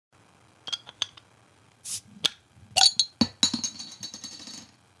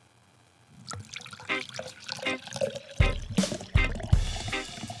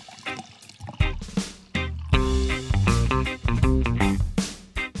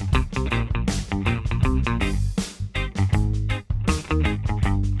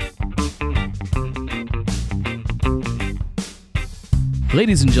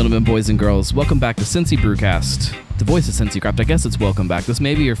Ladies and gentlemen, boys and girls, welcome back to Cincy Brewcast, the voice of Cincy Craft. I guess it's welcome back. This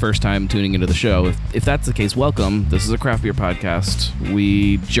may be your first time tuning into the show. If that's the case, welcome. This is a craft beer podcast.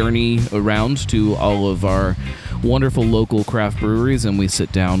 We journey around to all of our wonderful local craft breweries, and we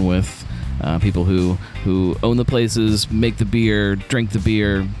sit down with people who own the places, make the beer, drink the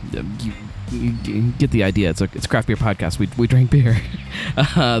beer. You get the idea. It's a craft beer podcast. We drink beer.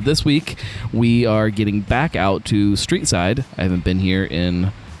 This week, we are getting back out to Streetside. I haven't been here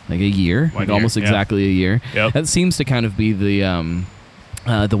in like a year, almost exactly a year. Yep. That seems to kind of be the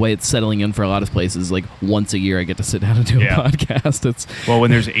way it's settling in for a lot of places. Like once a year, I get to sit down and do a podcast.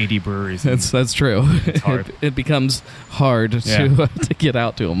 When there's 80 breweries, that's true. It's hard. It becomes hard to get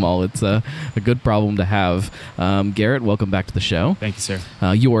out to them all. It's a good problem to have. Garrett, welcome back to the show. Thank you, sir.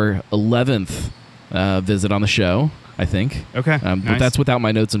 Your 11th visit on the show, I think. Okay, But nice. that's without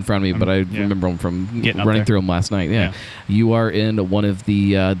my notes in front of me, but I remember them from running through them last night. Yeah. You are in one of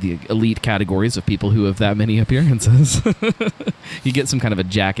the elite categories of people who have that many appearances. You get some kind of a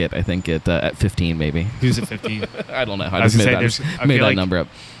jacket, I think, at 15 maybe. Who's at 15? I don't know. I was made gonna say, I that feel like number up.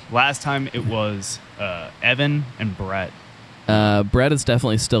 Last time it was Evan and Brett. Brett is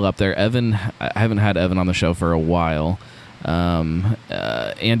definitely still up there. Evan, I haven't had Evan on the show for a while.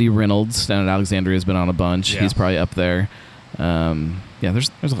 Andy Reynolds down at Alexandria has been on a bunch. He's probably up there.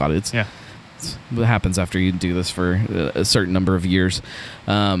 There's a lot of it. It's what happens after you do this for a certain number of years.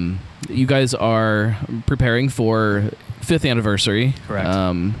 You guys are preparing for 5th anniversary. Correct.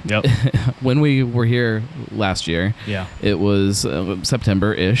 Yep. When we were here last year, it was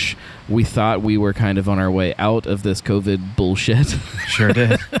September-ish. We thought we were kind of on our way out of this COVID bullshit. Sure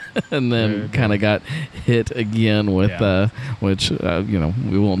did. And then kind of got hit again with, which,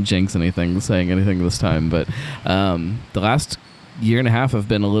 we won't jinx anything saying anything this time. But the last year and a half have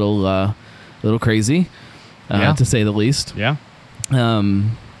been a little crazy, to say the least. Yeah.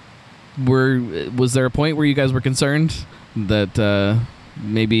 Was there a point where you guys were concerned that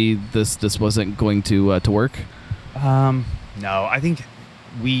maybe this wasn't going to work? No, I think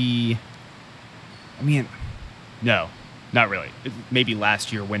no, not really. Maybe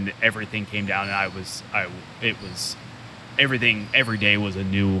last year when everything came down and it was everything, every day was a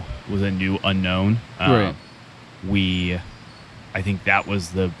new unknown. Right. I think that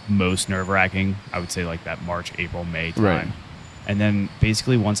was the most nerve-wracking. I would say like that March, April, May time. Right. And then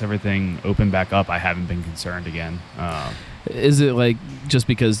basically once everything opened back up, I haven't been concerned again. Is it like just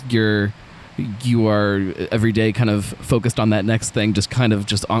because you are every day kind of focused on that next thing, just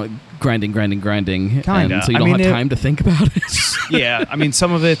on grinding, Kinda. and so you don't have time to think about it? Yeah, I mean,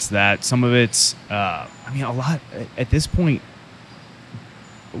 some of it's that. Some of it's, a lot at this point.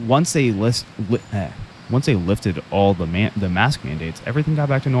 Once they lifted all the mask mandates, everything got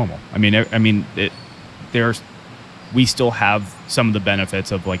back to normal. We still have some of the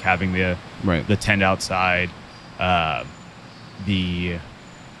benefits of like having the tent outside,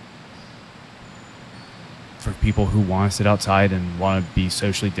 for people who want to sit outside and want to be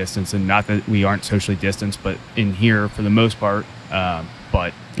socially distanced, and not that we aren't socially distanced, but in here for the most part.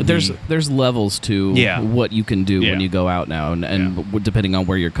 But there's levels to what you can do when you go out now, and depending on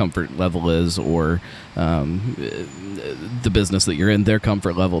where your comfort level is, or the business that you're in, their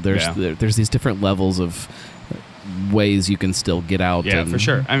comfort level. There's these different levels of ways you can still get out. Yeah, for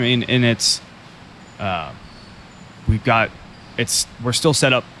sure. I mean, and it's we're still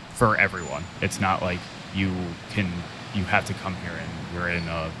set up for everyone. It's not like you have to come here and you're in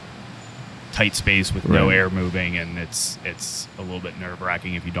a tight space with no air moving, and it's a little bit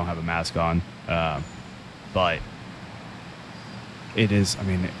nerve-wracking if you don't have a mask on. But it is. I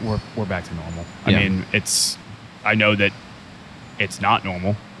mean, we're back to normal. I mean, I know that it's not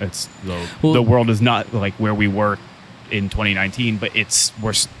normal. It's the world is not like where we were in 2019, but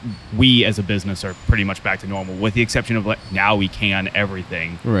we as a business are pretty much back to normal, with the exception of like now we can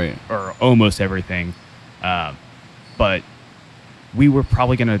everything, or almost everything. But we were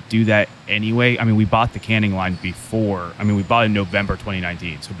probably going to do that anyway. I mean, we bought the canning line before. I mean, we bought it in November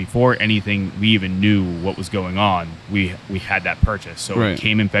 2019. So before anything, we even knew what was going on, we had that purchase. So it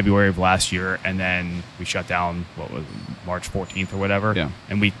came in February of last year, and then we shut down, March 14th or whatever. Yeah.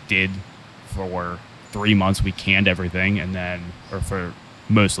 And we did for 3 months, we canned everything, or for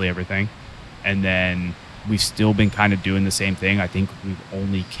mostly everything. And then we've still been kind of doing the same thing. I think we've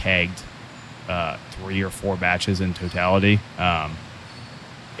only kegged 3 or 4 batches in totality.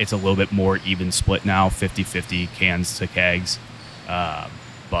 It's a little bit more even split now, 50-50 cans to kegs. But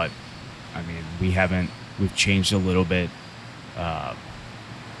I mean, we've changed a little bit.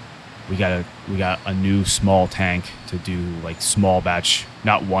 We got a new small tank to do like small batch,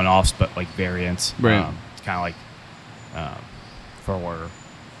 not one-offs, but like variants. Right. It's kind of like for,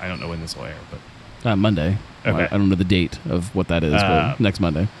 I don't know when this will air, but Monday. Okay. I don't know the date of what that is, but next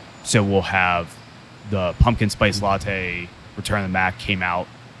Monday. So we'll have the pumpkin spice latte Return of the Mac came out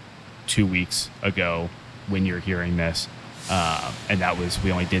 2 weeks ago when you're hearing this. And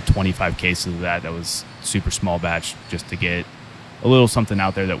we only did 25 cases of that. That was super small batch just to get a little something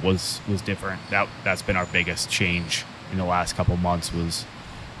out there that was different. That's been our biggest change in the last couple months was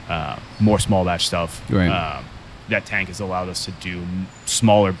more small batch stuff. Right. That tank has allowed us to do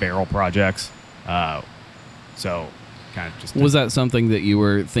smaller barrel projects. So kind of just... Was that something that you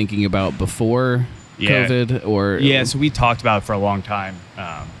were thinking about before COVID? Or Yeah, so we talked about it for a long time.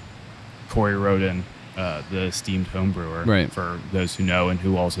 Corey Roden, the esteemed home brewer, right, for those who know, and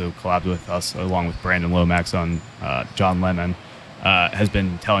who also collabed with us along with Brandon Lomax on John Lemon, has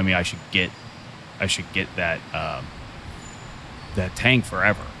been telling me I should get that that tank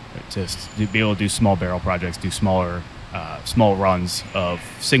forever, just to be able to do small barrel projects, do small runs of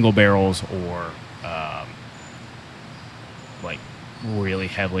single barrels or like really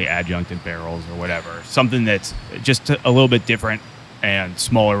heavily adjuncted barrels or whatever, something that's just a little bit different and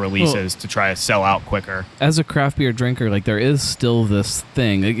smaller releases to try to sell out quicker. As a craft beer drinker, like, there is still this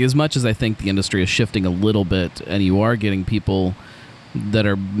thing, as much as I think the industry is shifting a little bit and you are getting people that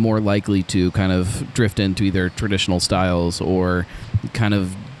are more likely to kind of drift into either traditional styles or kind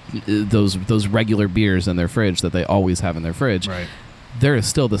of those regular beers in their fridge that they always have in their fridge. Right. There is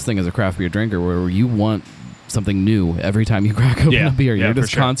still this thing as a craft beer drinker where you want something new every time you crack open a beer. You're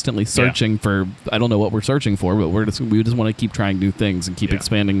just constantly searching for, I don't know what we're searching for, but we just want to keep trying new things and keep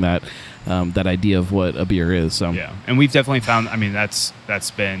expanding that idea of what a beer is. So yeah, and we've definitely found, I mean, that's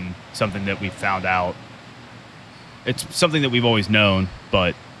been something that we found out. It's something that we've always known,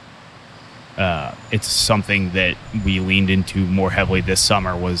 but it's something that we leaned into more heavily this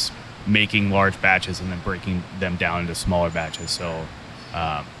summer, was making large batches and then breaking them down into smaller batches. So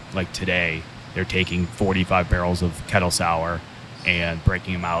like today, they're taking 45 barrels of kettle sour and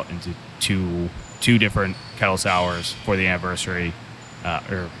breaking them out into two different kettle sours for the anniversary,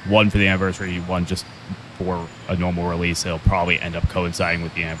 or one for the anniversary, one just for a normal release. It'll probably end up coinciding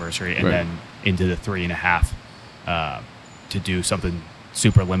with the anniversary, and then into the 3.5 to do something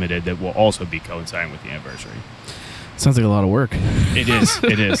super limited that will also be coinciding with the anniversary. Sounds like a lot of work. It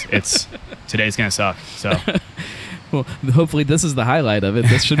is. Today's gonna suck. So. Well, hopefully this is the highlight of it.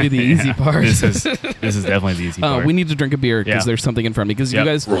 This should be the easy part. This is definitely the easy part. We need to drink a beer because there's something in front of me. Because you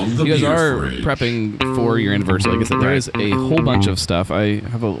guys are prepping for your anniversary. Like I said, there is a whole bunch of stuff. I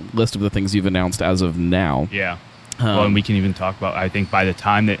have a list of the things you've announced as of now. Yeah. Well, and we can even talk about, I think by the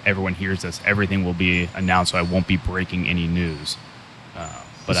time that everyone hears this, everything will be announced, so I won't be breaking any news.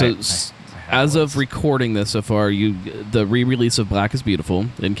 But so as of recording this so far, the re-release of Black is Beautiful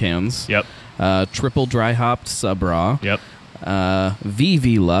in cans. Yep. Triple dry hopped Sub Raw. Yep.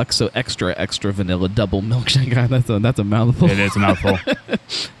 VV Lux, so extra vanilla double milkshake. God, that's a mouthful. It is a mouthful.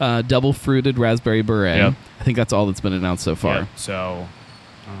 Double fruited raspberry beret. Yep. I think that's all that's been announced so far. Yep. So,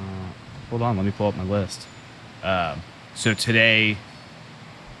 hold on, let me pull up my list. So today,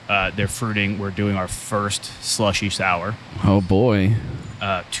 they're fruiting. We're doing our first slushy sour. Oh boy.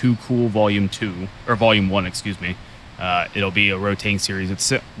 Too Cool Volume 2 or Volume 1, excuse me. It'll be a rotating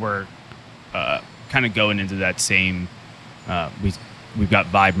series. We're kind of going into that same. We've got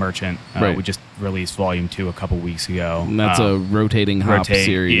Vibe Merchant. We just released Volume 2 a couple weeks ago. And that's a rotating hop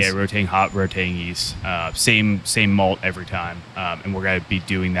series. Yeah, rotating hop, rotating yeast. Same malt every time. And we're going to be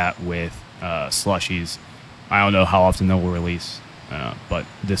doing that with slushies. I don't know how often they'll release, but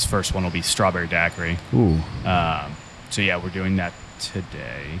this first one will be Strawberry Daiquiri. Ooh. So yeah, we're doing that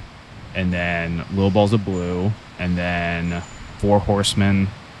today. And then Little Balls of Blue. And then Four Horsemen,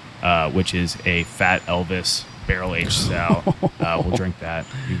 which is a Fat Elvis barrel-aged stout. We'll drink that.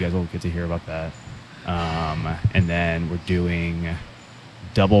 You guys will get to hear about that. And then we're doing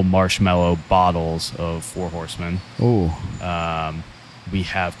double marshmallow bottles of Four Horsemen. Ooh. We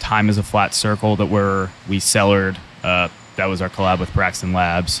have Time is a Flat Circle that we cellared. That was our collab with Braxton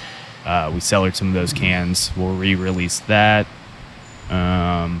Labs. We cellared some of those cans. We'll re-release that.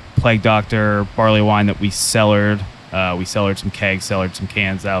 Plague Doctor barley wine that we cellared. We cellared some kegs, cellared some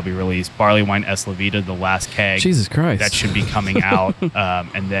cans. That'll be released. Barley Wine Eslavita, the last keg. Jesus Christ. That should be coming out.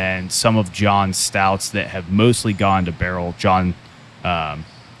 And then some of John's stouts that have mostly gone to barrel. John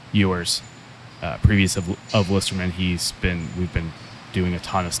Ewers, previous of Listerman, we've been doing a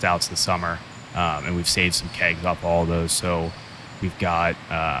ton of stouts this summer. And we've saved some kegs off all of those. So we've got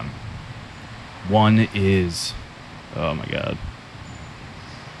one is, oh my God.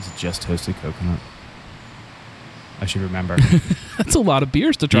 Is it just toasted coconut? I should remember. That's a lot of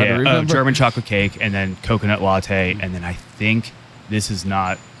beers to try to remember. German chocolate cake, and then coconut latte, and then I think this has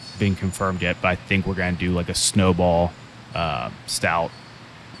not been confirmed yet, but I think we're going to do like a snowball stout,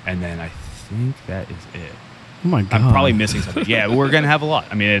 and then I think that is it. Oh my God. I'm probably missing something. Yeah, we're going to have a lot.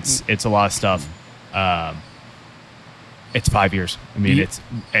 I mean, it's a lot of stuff. It's 5 years. I mean,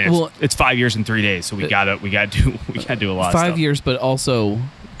 it's 5 years in 3 days. So we gotta do a lot. 5 years, but also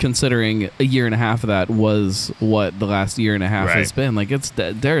considering a year and a half of that was what the last year and a half has been. Like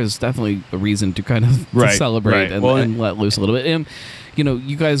there is definitely a reason to kind of to celebrate and let loose a little bit. And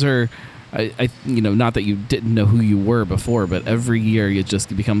you guys are. I not that you didn't know who you were before, but every year it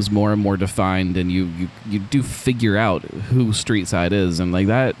just becomes more and more defined, and you do figure out who Street Side is, and like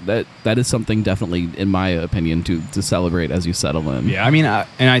that is something definitely, in my opinion, to celebrate as you settle in. Yeah, I mean,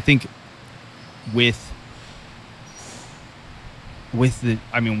 and I think with the,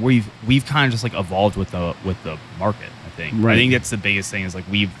 I mean, we've kind of just like evolved with the market. I think. Right. I think that's the biggest thing is like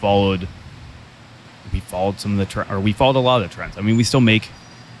we followed some of the we followed a lot of the trends. I mean, we still make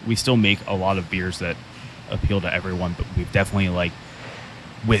a lot of beers that appeal to everyone, but we've definitely, like,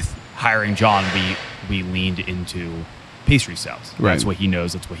 with hiring John, we leaned into pastry stouts. Right. That's what he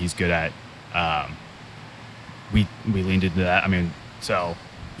knows. That's what he's good at. We leaned into that. I mean, so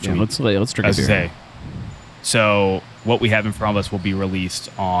let's drink a beer. So what we have in front of us will be released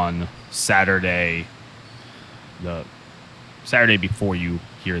on Saturday, the Saturday before you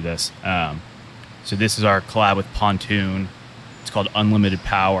hear this. So this is our collab with Pontoon. It's called Unlimited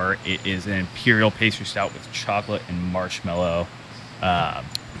Power. It is an imperial pastry stout with chocolate and marshmallow.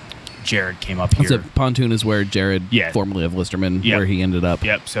 Jared came up here. So Pontoon is where Jared, formerly of Listerman, where he ended up.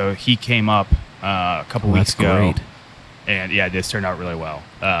 Yep. So he came up a couple weeks ago. Great. And this turned out really well.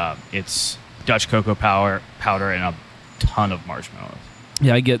 It's Dutch cocoa powder and a ton of marshmallows.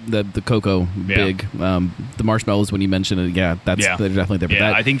 Yeah, I get the cocoa big. The marshmallows, when you mention it, they're definitely there.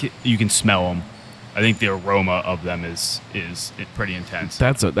 Yeah, I think you can smell them. I think the aroma of them is pretty intense.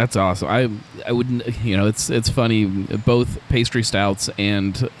 That's awesome. I wouldn't, it's funny, both pastry stouts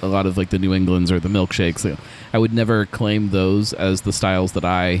and a lot of like the New Englands or the milkshakes, I would never claim those as the styles that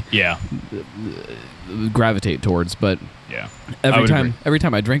I gravitate towards, but every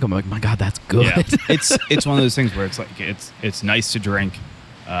time I drink them, I'm like, my God, that's good. Yeah. It's one of those things where it's like it's nice to drink.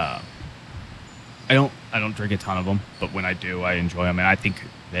 I don't drink a ton of them, but when I do, I enjoy them, and I think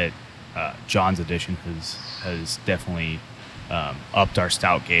that John's addition has definitely upped our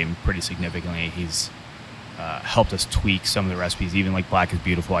stout game pretty significantly. He's helped us tweak some of the recipes, even like Black is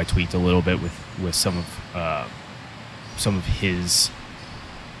Beautiful. I tweaked a little bit with some of his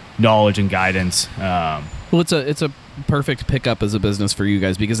knowledge and guidance. Well, it's a perfect pickup as a business for you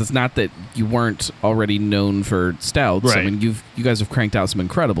guys, because it's not that you weren't already known for stouts. Right. I mean, you guys have cranked out some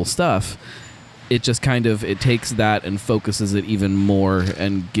incredible stuff. It just kind of it takes that and focuses it even more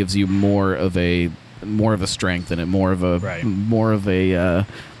and gives you more of a strength and more of a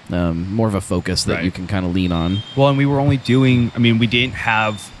focus that you can kind of lean on. Well, and we were only doing. I mean, we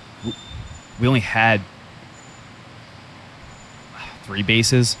only had 3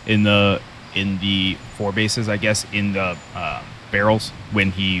 bases in the 4 bases, I guess, in the barrels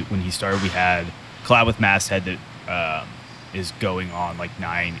when he started. We had collab with Masthead that is going on like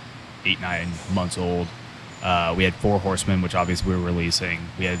 8-9 months old. We had 4 Horsemen, which obviously we were releasing.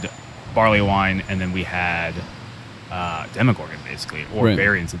 We had barley wine, and then we had Demogorgon, basically, or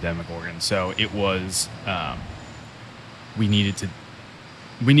variants of Demogorgon. So it was we needed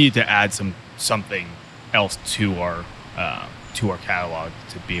to add something else to our catalog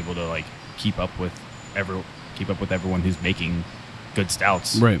to be able to like keep up with everyone who's making good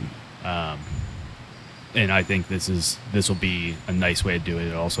stouts. Right. And I think this will be a nice way to do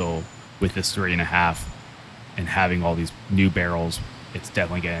it. Also, with this 3.5 and having all these new barrels, it's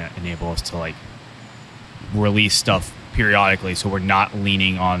definitely going to enable us to like release stuff periodically. So we're not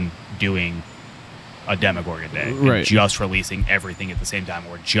leaning on doing a Demogorgon day, and just releasing everything at the same time,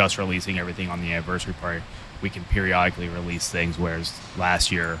 or just releasing everything on the anniversary party. We can periodically release things, whereas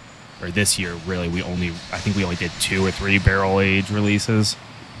last year or this year, really, I think we only did 2 or 3 barrel age releases.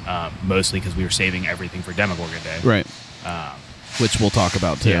 Mostly because we were saving everything for Demogorgon Day. Right. Which we'll talk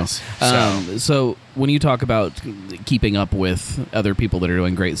about too. Yes. So when you talk about keeping up with other people that are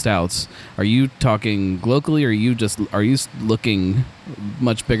doing great stouts, are you talking locally, or are you looking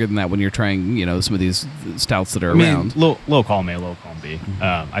much bigger than that when you're trying, some of these stouts that are around? Low column A, low column B.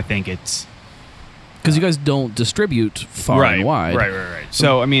 I think it's because you guys don't distribute far and wide. Right.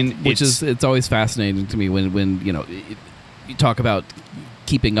 So I mean, it's always fascinating to me when you talk about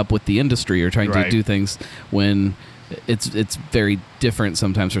keeping up with the industry or trying to do things when it's very different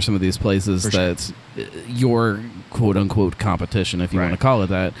sometimes for some of these places your quote unquote competition, if you want to call it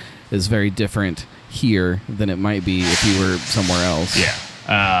that, is very different here than it might be if you were somewhere else. Yeah.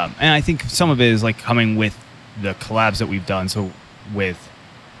 And I think some of it is like coming with the collabs that we've done. So with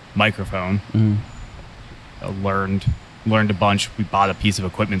Microphone, learned a bunch. We bought a piece of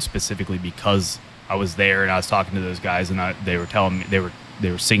equipment specifically because I was there and I was talking to those guys, and they were telling me they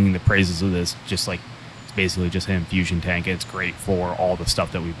were singing the praises of this. Just like it's basically just an infusion tank. It's great for all the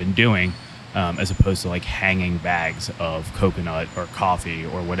stuff that we've been doing, as opposed to like hanging bags of coconut or coffee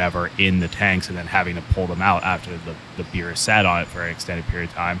or whatever in the tanks and then having to pull them out after the beer is sat on it for an extended period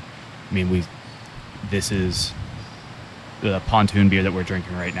of time. I mean, this is the Pontoon beer that we're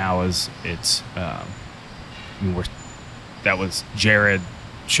drinking right now. That was Jared,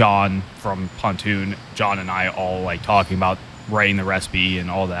 Sean from Pontoon, John and I all like talking about writing the recipe and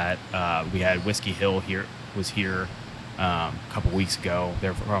all that. We had Whiskey Hill was here a couple weeks ago.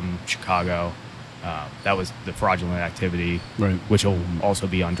 They're from Chicago. That was the Fraudulent Activity, right, which will also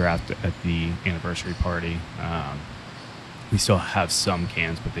be on draft at the anniversary party. We still have some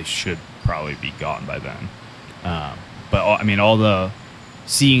cans, but they should probably be gone by then. But all the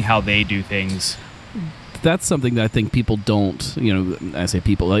seeing how they do things. That's something that I think people don't, I say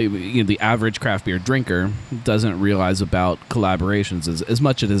people, the average craft beer drinker doesn't realize about collaborations as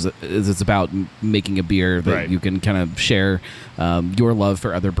much as it's about making a beer that you can kind of share your love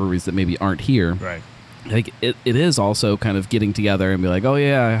for other breweries that maybe aren't here. Right. Like it is also kind of getting together and be like, oh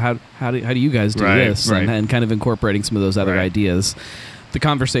yeah, how do you guys do this? Right. And kind of incorporating some of those other ideas. The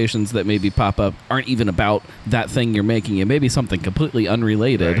conversations that maybe pop up aren't even about that thing you're making. It may be something completely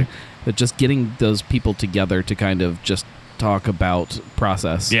unrelated, but just getting those people together to kind of just talk about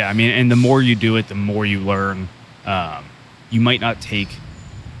process. Yeah, and the more you do it, the more you learn. You might not take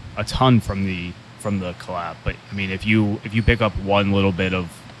a ton from the collab, but if you pick up one little bit of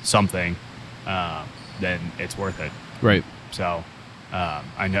something, then it's worth it. Right. So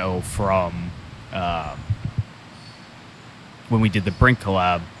I know from when we did the Brink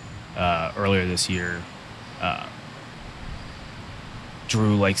collab earlier this year,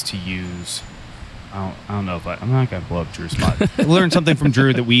 Drew likes to use. I don't know if I'm not gonna blow up Drew's spot. We learned something from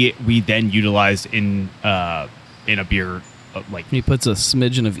Drew that we then utilized in a beer. He puts a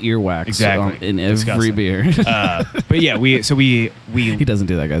smidgen of earwax in every Disgusting. beer. But yeah, we he doesn't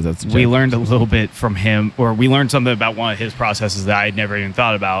do that, guys. That's a joke. We learned a little bit from him, or we learned something about one of his processes that I had never even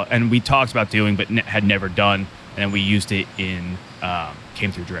thought about, and we talked about doing but had never done, and we used it in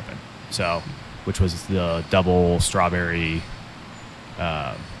Came Through Drippin', which was the double strawberry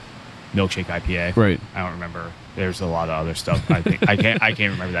milkshake IPA. Right. I don't remember. There's a lot of other stuff. I think I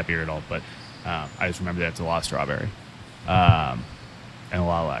can't remember that beer at all, but I just remember that it's a lot of strawberry. And a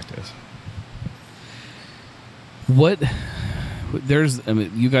lot of lactose.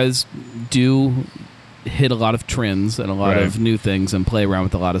 You guys do hit a lot of trends and a lot of new things and play around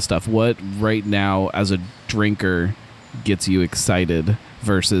with a lot of stuff. What right now as a drinker gets you excited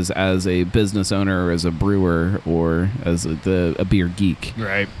versus as a business owner or as a brewer or as a beer geek?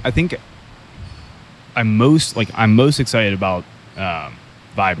 Right. I think I'm most excited about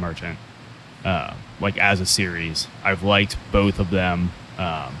Vibe Merchant. As a series, I've liked both of them.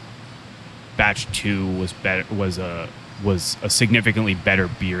 Batch 2 was better. Was a significantly better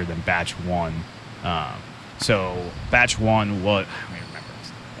beer than Batch 1. So Batch 1 was. I don't remember.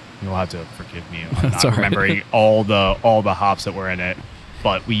 You'll have to forgive me on not remembering all the hops that were in it.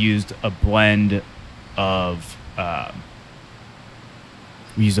 But we used a blend of.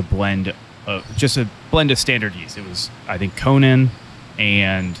 Just a blend of standard yeast. It was, I think, Conan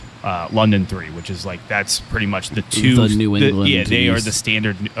and London 3, which is that's pretty much the New England yeast. They are the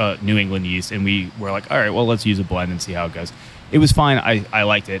standard New England yeast, and we were like, all right, well, let's use a blend and see how it goes. It was fine. I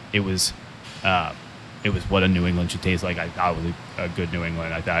liked it. It was what a New England should taste like. I thought it was a good New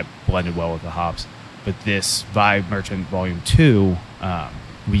England. I thought it blended well with the hops. But this Vibe Merchant Volume 2,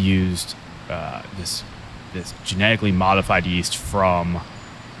 we used this genetically modified yeast from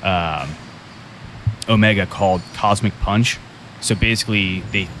Omega called Cosmic Punch. So basically,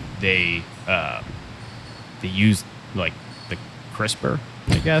 they use the CRISPR,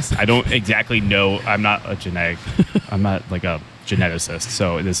 I guess. I don't exactly know. I'm not a geneticist.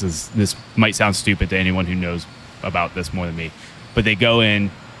 So this might sound stupid to anyone who knows about this more than me. But they go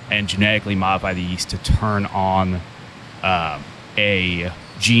in and genetically modify the yeast to turn on a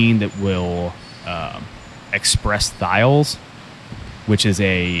gene that will express thiols, which is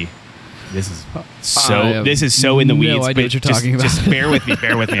a. This is so in the weeds. No idea what you're talking about. Just bear with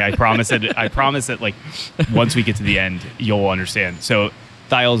me. I promise that once we get to the end, you'll understand. So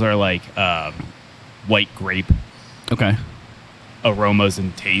thiols are white grape. Okay. Aromas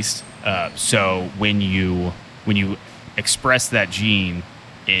and taste. So when you express that gene,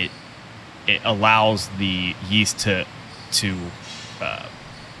 it it allows the yeast to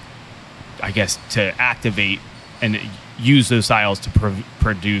I guess to activate and use those styles to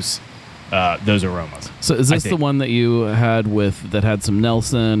produce those aromas. So is this the one that you had that had some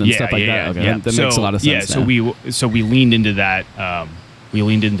Nelson and stuff like that? Okay, yeah. that makes a lot of sense. Yeah, so we leaned into that. We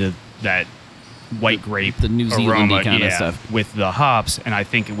leaned into that white grape, the New Zealand kind of stuff with the hops. And I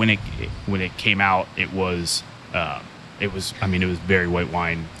think when it came out, it was very white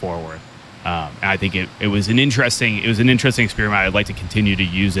wine forward. And I think it was an interesting experiment. I'd like to continue to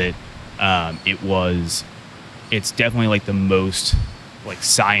use it. It's definitely like the most like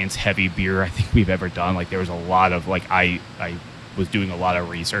science heavy beer I think we've ever done. Like there was a lot of like I was doing a lot of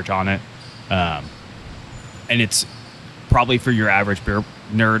research on it, and it's probably for your average beer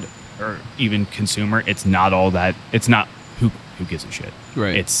nerd or even consumer. It's not all that. It's not who gives a shit.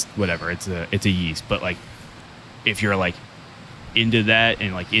 Right. It's whatever. It's a yeast. But like if you're like into that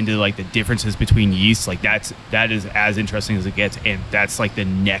and like into like the differences between yeasts, like that is as interesting as it gets, and that's like the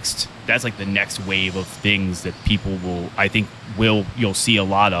next wave of things that people you'll see a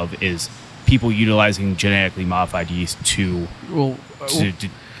lot of is people utilizing genetically modified yeast to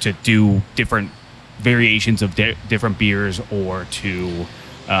do different variations of different beers or to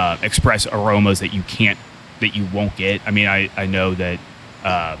express aromas that you won't get. I mean, I know that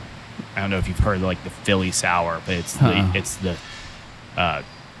I don't know if you've heard of like the Philly sour, but it's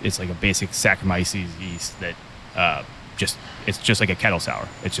like a basic Saccharomyces yeast that it's just like a kettle sour.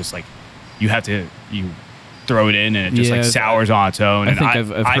 It's just like you throw it in and it just like sours on its own. I think I've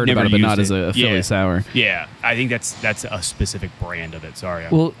heard about it, but not as a Philly sour. Yeah, I think that's a specific brand of it. Sorry,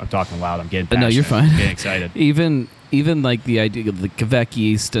 I'm talking loud. I'm getting passionate. No, you're fine. I'm getting excited. Even like the idea of the Quebec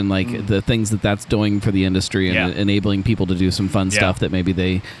yeast and like the things that's doing for the industry and enabling people to do some fun stuff that maybe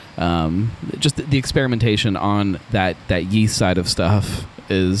they just the experimentation on that yeast side of stuff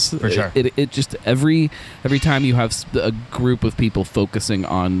is for sure. It just every time you have a group of people focusing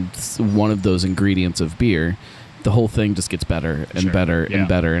on one of those ingredients of beer, the whole thing just gets better and better and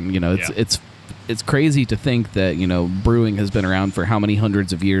better. And it's crazy to think that brewing has been around for how many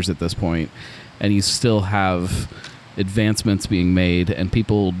hundreds of years at this point, and you still have advancements being made and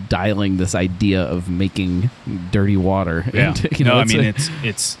people dialing this idea of making dirty water. Yeah. And,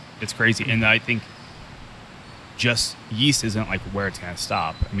 it's crazy. And I think just yeast isn't like where it's going to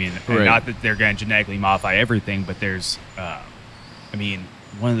stop. I mean, not that they're going to genetically modify everything, but there's,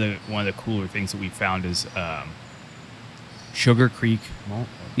 one of the cooler things that we found is Sugar Creek malt.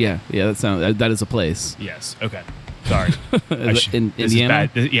 Yeah, that is a place. Yes. Okay. Sorry. In Indiana?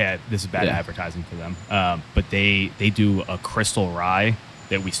 This is bad advertising for them. But they do a crystal rye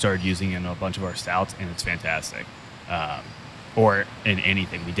that we started using in a bunch of our stouts, and it's fantastic. Or in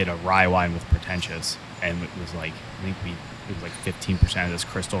anything. We did a rye wine with Pretentious, and it was like, it was like 15% of this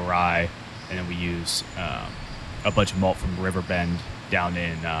crystal rye, and then we use a bunch of malt from Riverbend down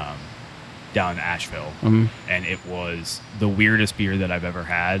in Asheville, and it was the weirdest beer that I've ever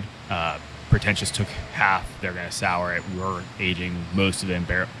had. Pretentious took half. They're going to sour it. We're aging most of it in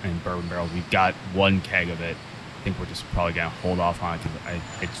bourbon barrels. We've got one keg of it. I think we're just probably going to hold off on it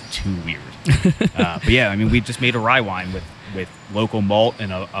because it's too weird. But yeah, I mean, we just made a rye wine with local malt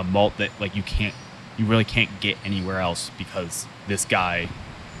and a malt that like you really can't get anywhere else, because this guy,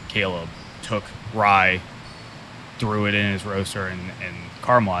 Caleb, took rye, threw it in his roaster and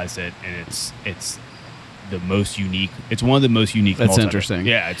caramelized it, and it's the most unique. It's one of the most unique. That's interesting.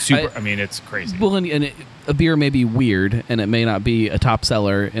 Yeah, it's super. It's crazy. Well, and a beer may be weird, and it may not be a top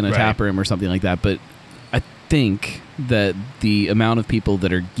seller in a tap room or something like that. But I think that the amount of people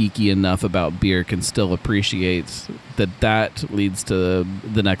that are geeky enough about beer can still appreciate that leads to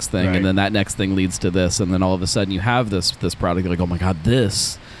the next thing, and then that next thing leads to this, and then all of a sudden you have this product. You're like, oh my god,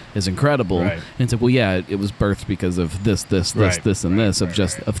 this is incredible. Right. And it's like, well, yeah, it was birthed because of this, and this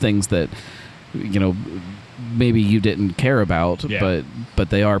of things that maybe you didn't care about, but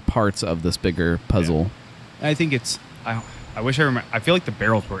they are parts of this bigger puzzle. Yeah. I think it's. I wish I remember. I feel like the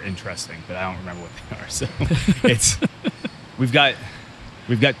barrels were interesting, but I don't remember what they are. So it's we've got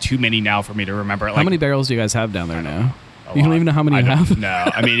too many now for me to remember. How many barrels do you guys have down there now? You don't even know how many you have? No,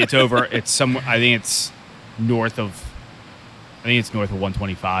 I mean it's over. It's somewhere. I think it's north of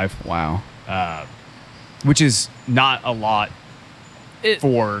 125. Wow. Which is not a lot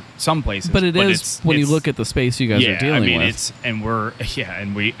for some places, but it is when you look at the space you guys are dealing with.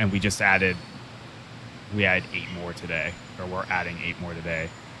 We just added. We added 8 more today, or we're adding 8 more today.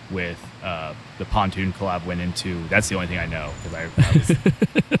 With the pontoon collab went into. That's the only thing I know,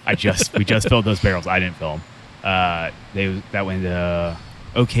 because we just filled those barrels. I didn't fill them. That went into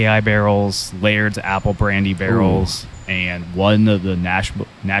OKI barrels, Laird's apple brandy barrels. and one of the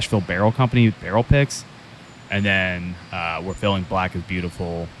Nashville Barrel Company barrel picks. And then we're filling Black is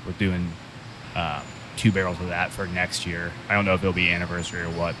Beautiful. We're doing 2 barrels of that for next year. I don't know if it'll be anniversary or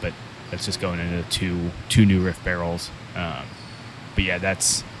what, but that's just going into two new riff barrels. But yeah,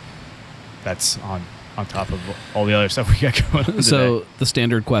 that's on top of all the other stuff we got going on So today. the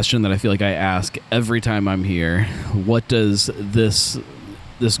standard question that I feel like I ask every time I'm here, what does this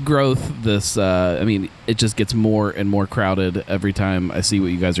growth, I mean, it just gets more and more crowded every time I see what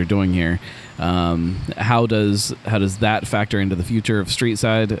you guys are doing here. How does that factor into the future of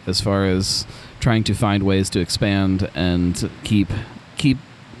Streetside as far as trying to find ways to expand and keep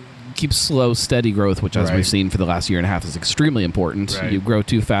slow, steady growth, which, as Right. we've seen for the last year and a half, is extremely important. Right. You grow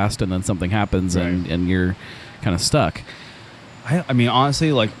too fast and then something happens Right. and you're kind of stuck. I mean,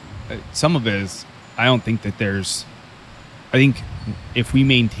 honestly, like some of it is, I don't think that there's. I think if we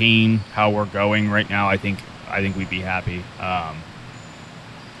maintain how we're going right now, I think we'd be happy.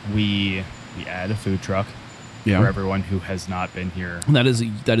 We add a food truck for everyone who has not been here. That is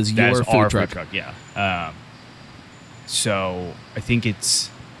your our food truck. Yeah. So I think it's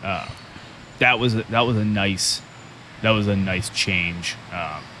that was a nice change.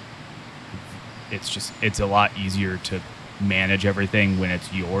 It's a lot easier to manage everything when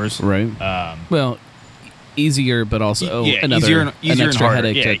it's yours. Right. Well, easier, but also easier and extra harder.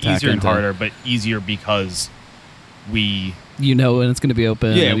 headache Yeah, to tack easier and into. harder, but easier because we when it's going to be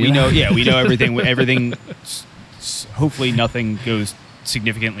open. Yeah, and we know. Yeah, we know everything. Everything. Hopefully, nothing goes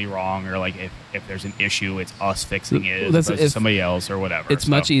significantly wrong, or like if there's an issue, it's us fixing it as opposed to somebody else or whatever. It's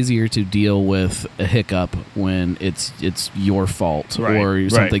much easier to deal with a hiccup when it's your fault or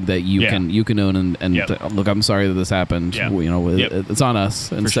something that you can own and look. I'm sorry that this happened. Yeah. It's on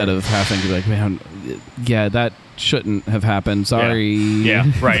us instead of having to be like, man, that shouldn't have happened. Sorry.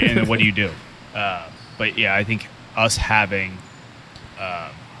 Yeah. Right. And then what do you do? But yeah, I think us having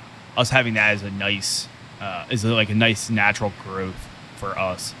that as a nice is like a nice natural growth for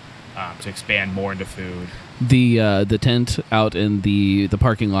us to expand more into food. The tent out in the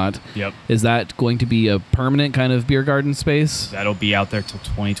parking lot. Yep. Is that going to be a permanent kind of beer garden space? That'll be out there till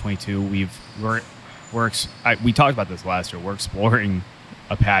 2022. We talked about this last year. We're exploring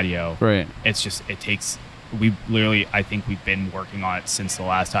a patio. Right. It's just it takes. I think we've been working on it since the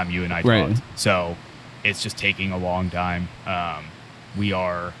last time you and I Right. talked. So it's just taking a long time. We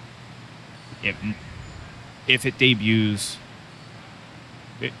are. If it debuts,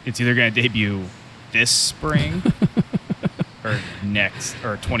 it's either going to debut this spring or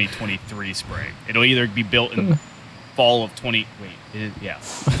 2023 spring. It'll either be built in fall of 20. Wait,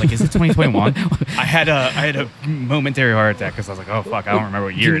 is it 2021? I had a momentary heart attack because I was like, oh fuck, I don't remember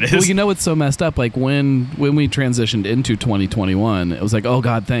what year it is. Well, it's so messed up. Like when we transitioned into 2021, it was like, oh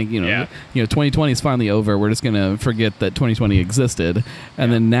god, 2020 is finally over. We're just gonna forget that 2020 existed,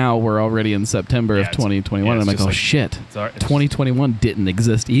 and then now we're already in September of 2021. And I'm like, oh shit, 2021 didn't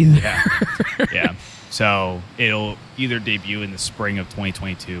exist either. Yeah. So it'll either debut in the spring of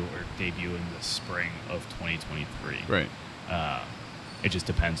 2022 or debut in the spring of 2023. Right. It just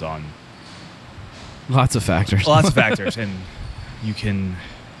depends on lots of factors. And you can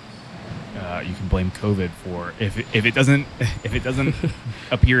blame COVID for if it doesn't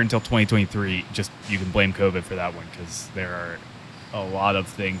appear until 2023. Just you can blame COVID for that one because there are a lot of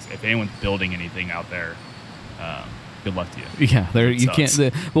things. If anyone's building anything out there. Good luck to you. Yeah, you can't.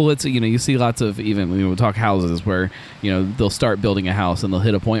 It's you see lots of even we talk houses where they'll start building a house and they'll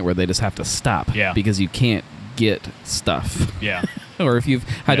hit a point where they just have to stop because you can't get stuff. Yeah. Or if you've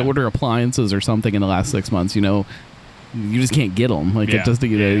had to order appliances or something in the last 6 months, you just can't get them. Like it just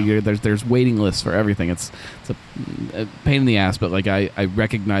there's waiting lists for everything. It's a pain in the ass, but like I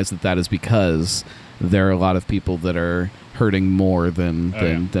recognize that is because there are a lot of people that are hurting more than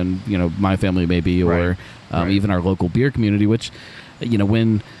my family maybe or even our local beer community, which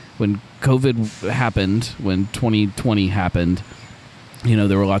when COVID happened, when 2020 happened,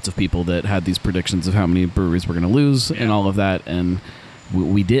 there were lots of people that had these predictions of how many breweries were going to lose and all of that, and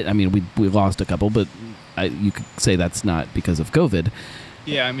we did. I mean, we lost a couple, but you could say that's not because of COVID.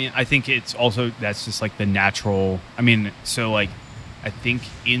 Yeah, I mean, I think it's also that's just like the natural. I mean, so like I think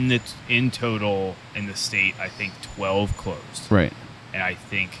in total in the state, I think 12 closed. Right. And I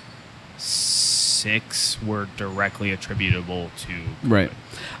think 6 were directly attributable to COVID. Right.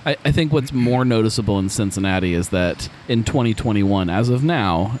 I think what's more noticeable in Cincinnati is that in 2021, as of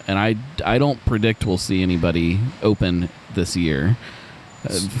now, and I don't predict we'll see anybody open this year,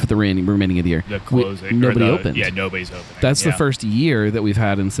 for the remaining of the year. The closing. Nobody opened. Yeah, nobody's opening. That's the first year that we've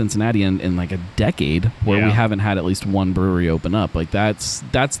had in Cincinnati in like a decade where we haven't had at least one brewery open up. Like that's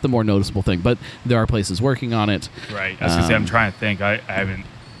the more noticeable thing. But there are places working on it. Right. I was gonna say, I'm trying to think. I haven't.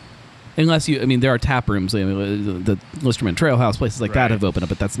 Unless there are tap rooms, the Listerman Trail House, places like that have opened up,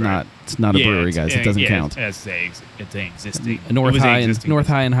 but that's not. It's not a brewery, guys. It doesn't count. It's an existing. North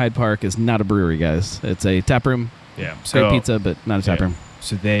High in Hyde Park is not a brewery, guys. It's a tap room. Yeah. Great pizza, but not a tap room.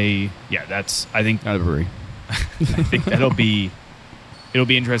 So that's, I think, not a brewery. I think it'll be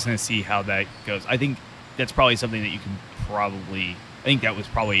interesting to see how that goes. I think that's probably something that you can I think that was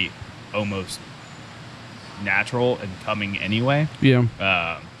probably almost natural and coming anyway.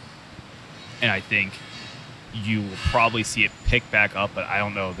 Yeah. And I think you will probably see it pick back up, but I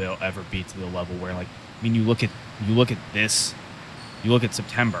don't know if they'll ever be to the level where, like, I mean, you look at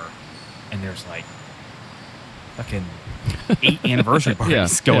September, and there's like fucking 8 anniversary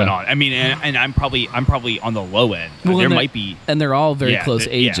parties going on. I mean, and I'm probably on the low end. Well, there might be, and they're all very close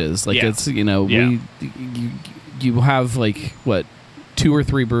ages. It's you have like what 2 or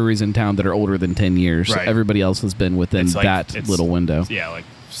 3 breweries in town that are older than 10 years. Right. Everybody else has been within that little window. Yeah, like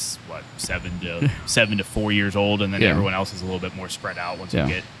what 7 to 4 years old, and then everyone else is a little bit more spread out once you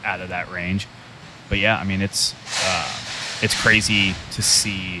get out of that range. But yeah, I mean, it's crazy to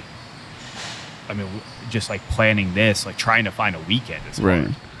see. I mean, just like planning this, like trying to find a weekend is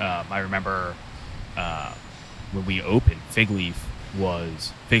hard. I remember when we opened, Fig Leaf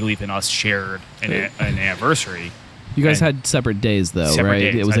and us shared an anniversary. You guys had separate days, though, right?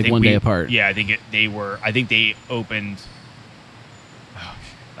 Days. It was like one day apart. Yeah, I think they opened.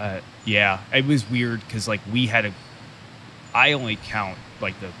 It was weird because like I only count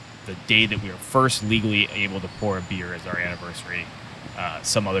like the day that we were first legally able to pour a beer as our anniversary.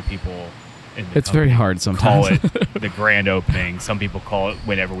 Some other people. It's very hard sometimes. Call it the grand opening. Some people call it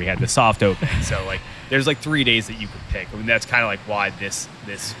whenever we had the soft opening. So like, there's like 3 days that you could pick. I mean, that's kind of like why this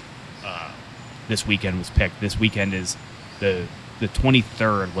weekend was picked. This weekend is the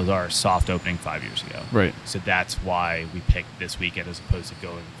 23rd was our soft opening 5 years ago. Right. So that's why we picked this weekend as opposed to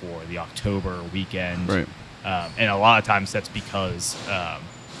going for the October weekend. Right. And a lot of times that's because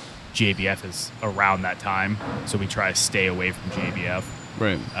JBF is around that time, so we try to stay away from JBF.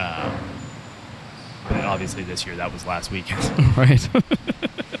 Right. But obviously this year that was last weekend. Right.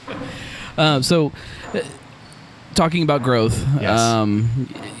 So, talking about growth,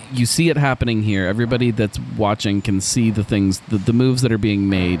 you see it happening here. Everybody that's watching can see the things, the moves that are being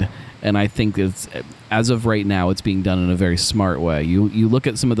made, and I think it's, as of right now, it's being done in a very smart way. You look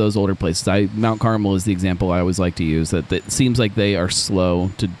at some of those older places. Mount Carmel is the example I always like to use. That it seems like they are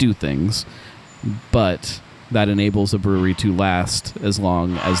slow to do things, but that enables a brewery to last as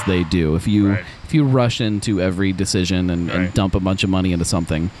long as they do. If you rush into every decision and dump a bunch of money into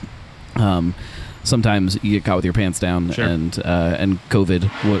something, sometimes you get caught with your pants down, and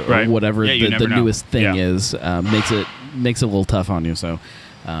COVID, whatever the newest thing is, makes it a little tough on you. So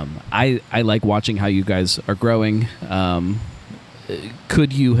I like watching how you guys are growing.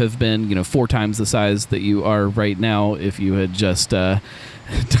 Could you have been 4 times the size that you are right now if you had just I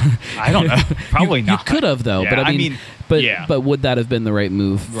don't know. Probably not. You could have, though. Yeah, but would that have been the right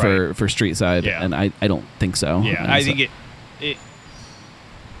move for Streetside? Yeah. And I don't think so. Yeah, I think it.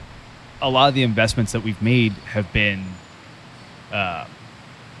 A lot of the investments that we've made have been,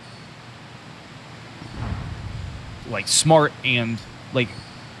 like smart and like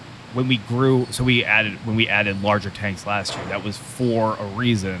when we grew. So when we added larger tanks last year, that was for a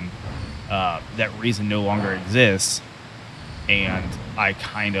reason. That reason no longer exists. And I'm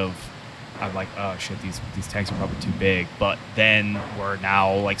like, oh shit, these tanks are probably too big. But then we're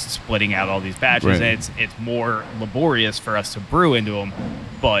now like splitting out all these batches, and it's more laborious for us to brew into them.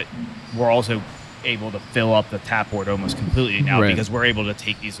 But we're also able to fill up the tap board almost completely now because we're able to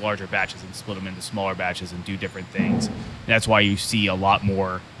take these larger batches and split them into smaller batches and do different things. And that's why you see a lot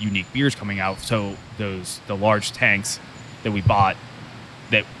more unique beers coming out. So the large tanks that we bought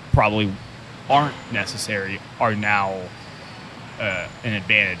that probably aren't necessary are now an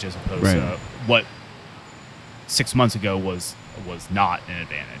advantage as opposed to what 6 months ago was not an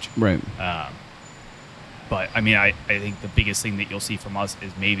advantage. Right. But I mean, I think the biggest thing that you'll see from us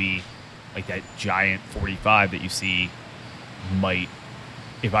is maybe like that giant 45 that you see might,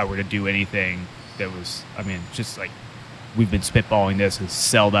 if I were to do anything that was, I mean, just like we've been spitballing this, is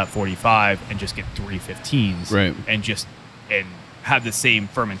sell that 45 and just get 3 15s. Right. And have the same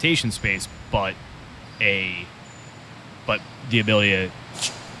fermentation space, but the ability to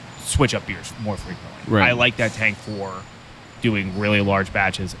switch up beers more frequently. Right. I like that tank for doing really large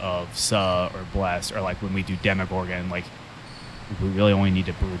batches of or Bless, or like when we do Demogorgon, like we really only need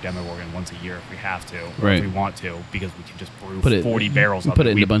to brew Demogorgon once a year if we have to, or Right. if we want to, because we can just brew Put it- 40 barrels of put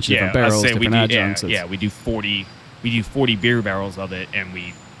it. it in a bunch of different barrels, let's say different adjuncts. we do 40 beer barrels of it, and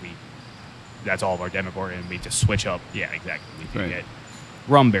we that's all of our Demogorgon. We just switch up. Yeah, exactly. We can Right. get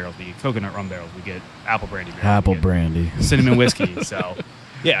rum barrels, we get coconut rum barrels, we get apple brandy barrels, Apple we get brandy. cinnamon whiskey. So,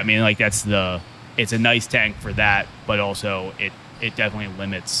 yeah, I mean, like it's a nice tank for that, but also it definitely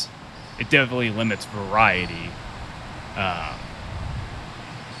limits variety.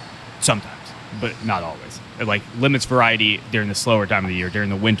 Sometimes, but not always. It like limits variety during the slower time of the year, during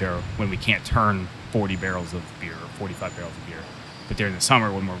the winter when we can't turn 40 barrels of beer or 45 barrels of beer. But during the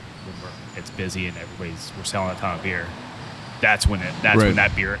summer when it's busy and we're selling a ton of beer, that's when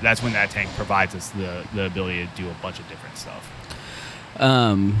that tank provides us the ability to do a bunch of different stuff.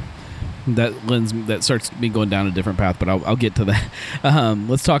 That starts me going down a different path, but I'll get to that.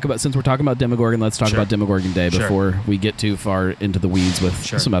 Let's talk about, since we're talking about Demogorgon, let's talk Sure. about Demogorgon Day Sure. before we get too far into the weeds with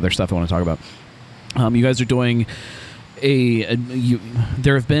Sure. some other stuff I want to talk about. You guys are doing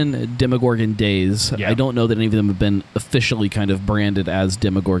there have been Demogorgon Days. Yeah. I don't know that any of them have been officially kind of branded as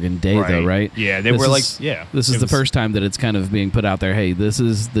Demogorgon Day, though, right? Yeah, This were is- yeah. This is it the was- first time that it's kind of being put out there. Hey, this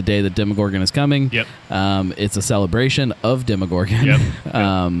is the day that Demogorgon is coming. Yep. It's a celebration of Demogorgon. Yep.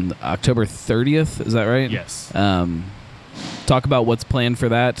 October 30th, is that right? Yes. Talk about what's planned for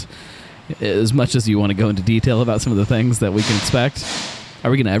that, as much as you want to go into detail about some of the things that we can expect. Are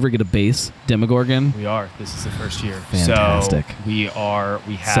we going to ever get a base Demogorgon? We are. This is the first year. Fantastic. So we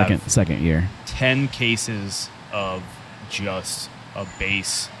have Second year. 10 cases of just a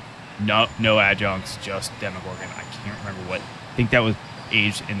base, no adjuncts, just Demogorgon. I can't remember what. I think that was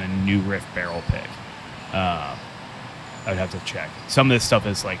aged in a new Riff barrel pick. I would have to check. Some of this stuff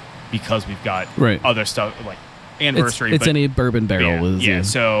is like because we've got Right. other stuff like anniversary. It's but, any bourbon barrel. yeah.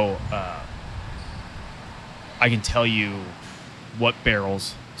 So I can tell you what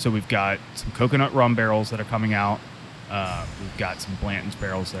barrels. So we've got some coconut rum barrels that are coming out. We've got some Blanton's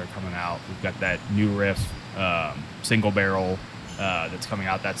barrels that are coming out. We've got that new Riff single barrel that's coming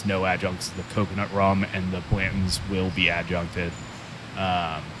out. That's no adjuncts. The coconut rum and the Blanton's will be adjuncted.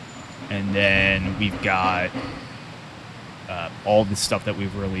 And then we've got all the stuff that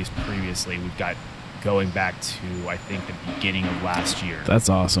we've released previously. We've got going back to, I think, the beginning of last year. That's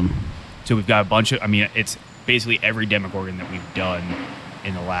awesome. So we've got a bunch of, I mean, it's basically every Demogorgon that we've done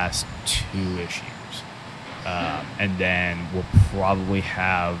in the last 2-ish years. And then we'll probably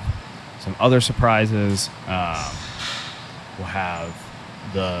have some other surprises. We'll have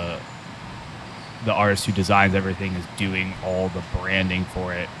the artist who designs everything is doing all the branding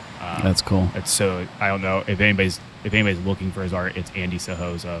for it. That's cool. So I don't know if anybody's looking for his art. It's Andy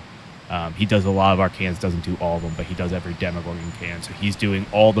Sahoza. He does a lot of our cans, doesn't do all of them, but he does every Demogorgon can. So he's doing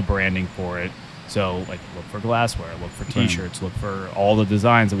all the branding for it. So like, look for glassware, look for T-shirts, look for all the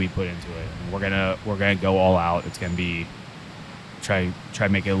designs that we put into it. And we're gonna go all out. It's gonna be try to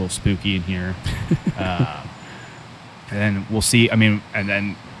make it a little spooky in here, and then we'll see. I mean, and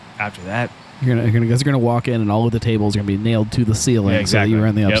then after that, You're gonna walk in and all of the tables are gonna be nailed to the ceiling, Yeah, exactly. so that you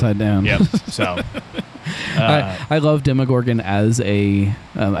run the Yep. upside down. Yep. So. I love Demogorgon as I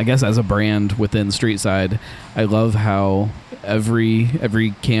guess as a brand within Street Side. I love how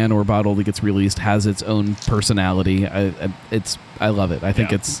every can or bottle that gets released has its own personality. I love it. I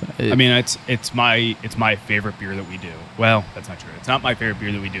think I mean, it's my favorite beer that we do. Well, that's not true. It's not my favorite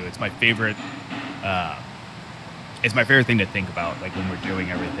beer that we do. It's my favorite. It's my favorite thing to think about, like when we're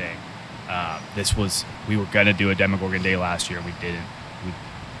doing everything. We were gonna do a Demogorgon Day last year, and we didn't. We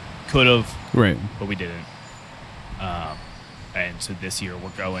could have, right, but we didn't. And so this year we're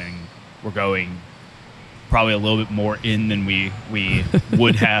going probably a little bit more in than we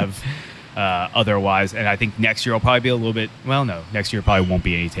would have otherwise. And I think next year will probably be a little bit. Well, no, next year probably won't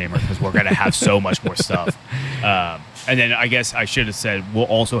be any tamer because we're gonna have so much more stuff. And then I guess I should have said we'll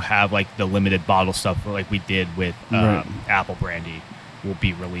also have like the limited bottle stuff, like we did with Right. Apple Brandy. We'll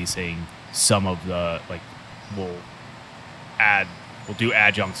be releasing some of the we'll do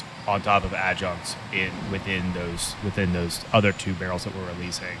adjuncts on top of adjuncts within those other 2 barrels that we're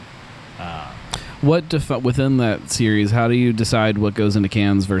releasing. Within that series, how do you decide what goes into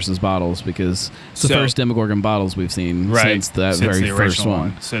cans versus bottles? Because it's the first Demogorgon bottles we've seen since the very first original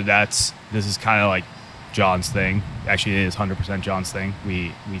one. So this is kind of like John's thing. Actually, it is 100% John's thing.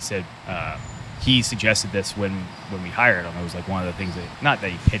 We said he suggested this when we hired him. It was like one of the things that, not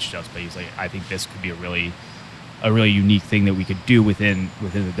that he pitched us, but he's like, I think this could be a really unique thing that we could do within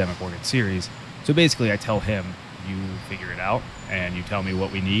the Demogorgon series. So basically, I tell him, you figure it out, and you tell me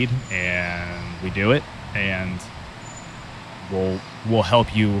what we need, and we do it, and we'll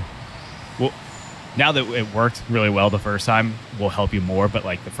help you. now that it worked really well the first time, we'll help you more. But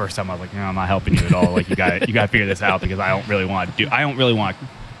like the first time, I was like, no, I'm not helping you at all. Like you got to figure this out because I don't want a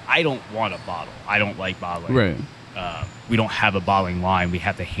bottle. I don't like bottling. Right. We don't have a bottling line. We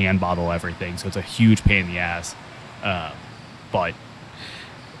have to hand bottle everything, so it's a huge pain in the ass. But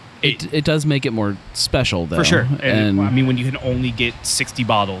it does make it more special, though. For sure. And I mean, when you can only get 60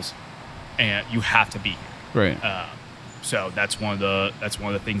 bottles, and you have to be here. Right. So that's one of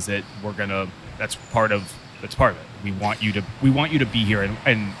the things that we're gonna. That's part of it. We want you to be here,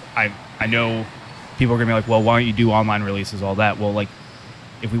 and I know people are gonna be like, well, why don't you do online releases, all that? Well, like,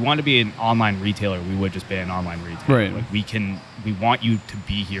 if we want to be an online retailer, we would just be an online retailer. Right. Like we want you to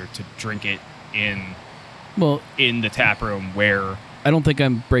be here to drink it in the tap room where. I don't think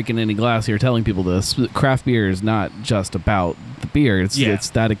I'm breaking any glass here telling people this. Craft beer is not just about the beer.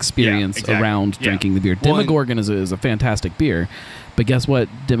 It's that experience around drinking the beer. Demogorgon is a fantastic beer, but guess what?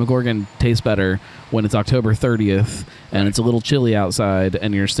 Demogorgon tastes better when it's October 30th and it's a little chilly outside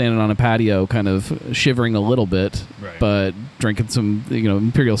and you're standing on a patio kind of shivering a little bit, but drinking some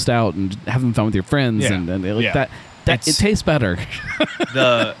Imperial Stout and having fun with your friends that it tastes better.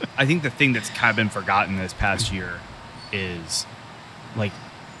 I think the thing that's kind of been forgotten this past year is like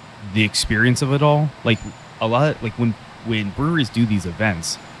the experience of it all. Like a lot, like when breweries do these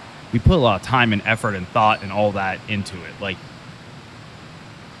events, we put a lot of time and effort and thought and all that into it. Like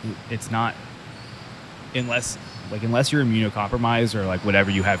it's not unless you're immunocompromised or like whatever,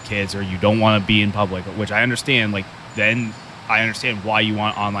 you have kids or you don't want to be in public, which I understand. Like then I understand why you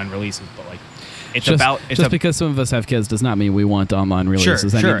want online releases, but like because some of us have kids does not mean we want online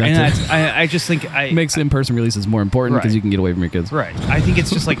releases. Sure. I just think it makes in-person releases more important because you can get away from your kids. Right. I think it's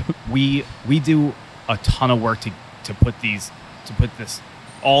just like we do a ton of work to put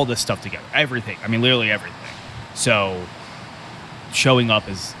all this stuff together. Everything. I mean, literally everything. So showing up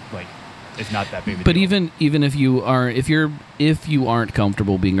is like it's not that big of a deal. But even if you aren't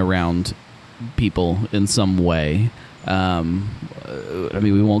comfortable being around people in some way. I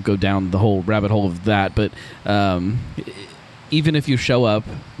mean, we won't go down the whole rabbit hole of that, but even if you show up,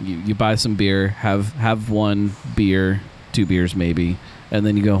 you buy some beer, have one beer, 2 beers maybe, and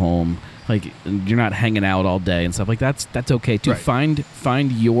then you go home. Like you're not hanging out all day and stuff like that's okay too.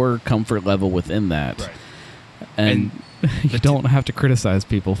 Find your comfort level within that, right. and you don't have to criticize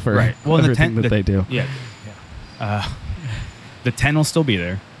people for everything that they do. Yeah. The tent will still be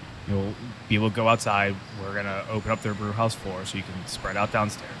there. You'll be able to go outside. We're going to open up their brew house floor so you can spread out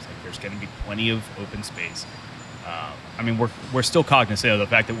downstairs. Like there's going to be plenty of open space. I mean, we're still cognizant of the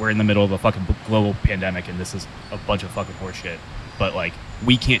fact that we're in the middle of a fucking global pandemic and this is a bunch of fucking horse shit. But like,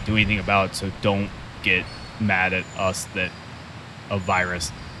 we can't do anything about it, so don't get mad at us that a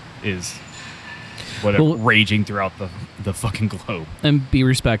virus is raging throughout the fucking globe. And be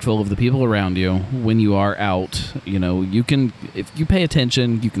respectful of the people around you when you are out. You can, if you pay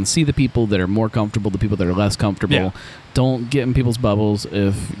attention, you can see the people that are more comfortable, the people that are less comfortable. Yeah. Don't get in people's bubbles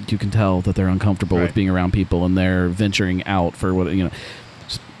if you can tell that they're uncomfortable with being around people and they're venturing out for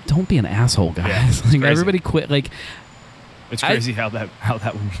just don't be an asshole, guys. Yeah, everybody quit. Like, it's crazy how that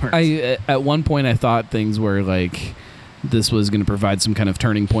works. At one point I thought things were like this was going to provide some kind of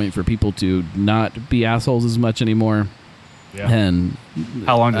turning point for people to not be assholes as much anymore. Yeah. And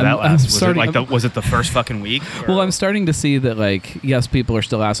how long did that last? Was it the first fucking week? Well, I'm starting to see that, like, yes, people are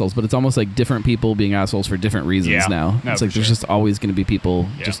still assholes, but it's almost like different people being assholes for different reasons now. No, it's like there's just always going to be people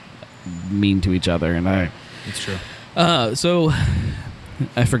just mean to each other. And it's true. So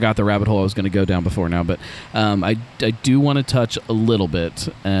I forgot the rabbit hole I was going to go down before now, but I do want to touch a little bit,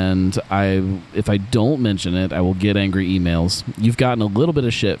 and if I don't mention it, I will get angry emails. You've gotten a little bit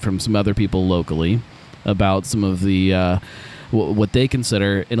of shit from some other people locally about some of the what they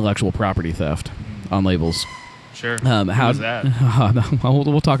consider intellectual property theft on labels. Sure. How's that?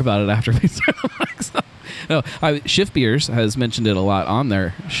 We'll talk about it after we start the mics. No, Shift Beers has mentioned it a lot on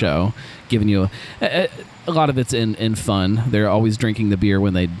their show, giving you a lot of it's in fun. They're always drinking the beer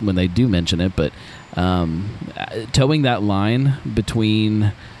when they do mention it, but towing that line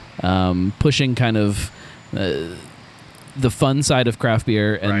between pushing kind of the fun side of craft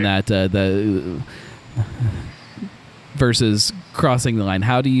beer and that the versus crossing the line.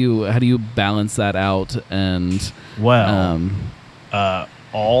 How do you balance that out? And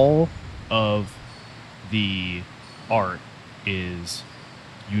all of the art is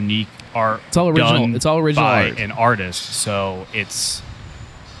unique art. It's all original. It's all original by art. An artist. So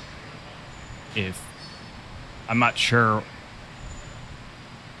I'm not sure,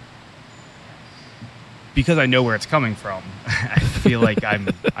 because I know where it's coming from. I feel like I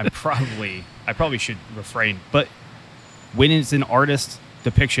probably should refrain. But when it's an artist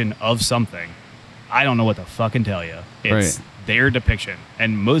depiction of something, I don't know what to fucking tell you. It's their depiction,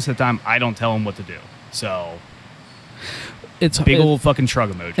 and most of the time, I don't tell them what to do. So, it's big old fucking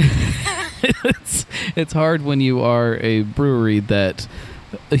shrug emoji. it's hard when you are a brewery that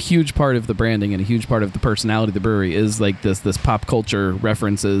a huge part of the branding and a huge part of the personality of the brewery is like this pop culture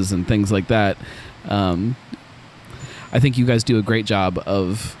references and things like that. I think you guys do a great job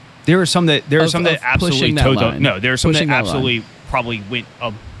of. There are some that absolutely no. There are some that absolutely probably went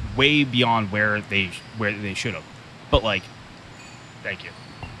way beyond where they should have. But like, thank you.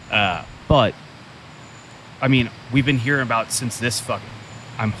 But I mean, we've been hearing about since this fucking.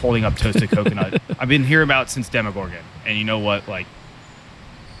 I'm holding up toasted coconut. I've been hearing about since Demogorgon, and you know what? Like,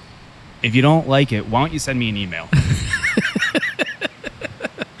 if you don't like it, why don't you send me an email?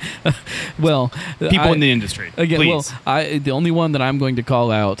 Well, people in the industry, again. Please. Well, the only one that I'm going to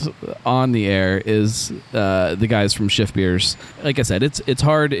call out on the air is the guys from Shift Beers. Like I said, it's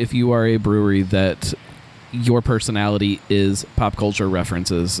hard if you are a brewery that your personality is pop culture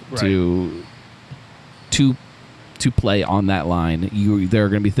references to play on that line. There are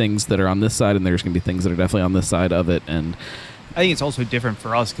going to be things that are on this side, and there's going to be things that are definitely on this side of it. And I think it's also different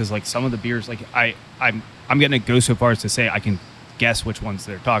for us because like some of the beers, like I'm going to go so far as to say I can guess which ones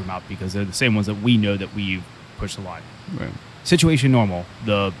they're talking about because they're the same ones that we know that we've pushed the line. Right. Situation Normal,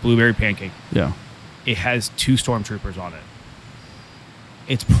 the blueberry pancake. Yeah. It has 2 stormtroopers on it.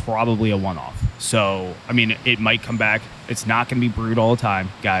 It's probably a one-off. So, I mean, it might come back. It's not going to be brewed all the time,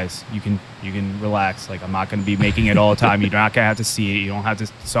 guys. You can relax. Like, I'm not going to be making it all the time. You're not going to have to see it. You don't have to.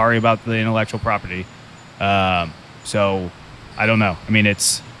 Sorry about the intellectual property. So, I don't know. I mean,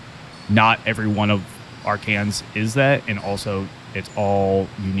 it's not every one of our cans is that, and also it's all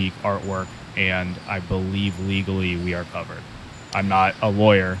unique artwork. And I believe legally we are covered. I'm not a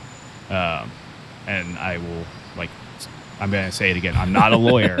lawyer, and I will like. I'm going to say it again. I'm not a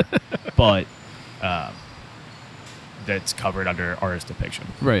lawyer, but that's covered under artist depiction.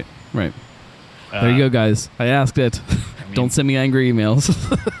 Right. There you go, guys. I asked it. Don't send me angry emails.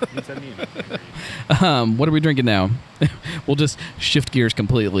 Send me angry. What are we drinking now? We'll just shift gears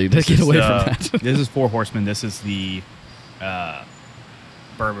completely to get away from that. This is Four Horsemen. This is the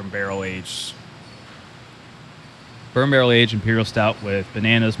bourbon barrel aged imperial stout with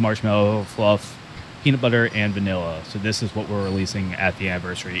bananas, marshmallow, fluff, peanut butter, and vanilla. So this is what we're releasing at the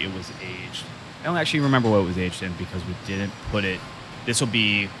anniversary. It was aged. I don't actually remember what it was aged in because we didn't put it. This will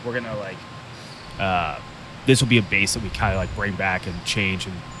be a base that we kind of like bring back and change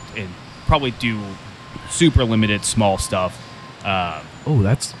and probably do super limited small stuff.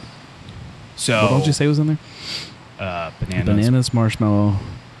 That's. So. What did you say was in there? Bananas, marshmallow,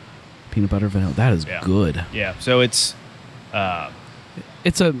 peanut butter, vanilla. That is good. Yeah. So it's.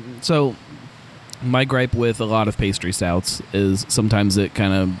 My gripe with a lot of pastry stouts is sometimes it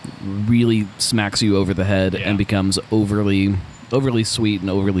kind of really smacks you over the head and becomes overly sweet and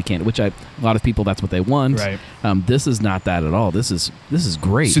overly candy, which a lot of people, that's what they want. Right. This is not that at all. This is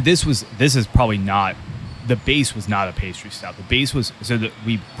great. So this is probably not, the base was not a pastry stout. The base was,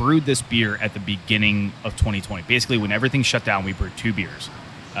 we brewed this beer at the beginning of 2020. Basically, when everything shut down, we brewed 2 beers.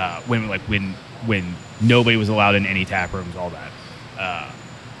 When nobody was allowed in any tap rooms, all that.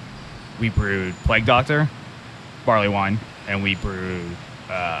 We brewed Plague Doctor, barley wine, and we brewed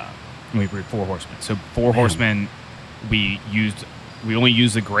Four Horsemen. So Four Horsemen, we only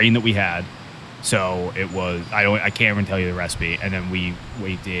used the grain that we had. So it was I can't even tell you the recipe. And then we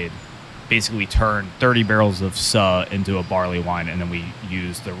did basically turn 30 barrels of SUH into a barley wine, and then we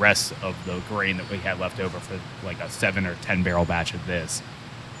used the rest of the grain that we had left over for like a 7 or 10 barrel batch of this.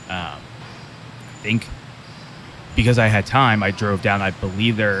 I think. Because I had time, I drove down. I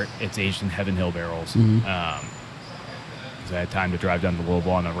believe it's aged in Heaven Hill barrels. Because I had time to drive down to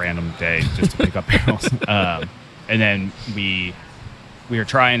Louisville on a random day just to pick up barrels. And then we were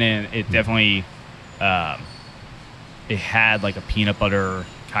trying it. It definitely it had like a peanut butter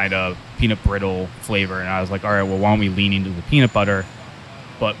kind of peanut brittle flavor, and I was like, all right, well, why don't we lean into the peanut butter?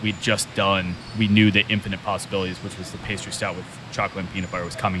 But we knew the Infinite Possibilities, which was the pastry stout with chocolate and peanut butter,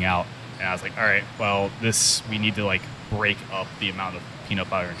 was coming out. And I was like, all right, well, we need to like break up the amount of peanut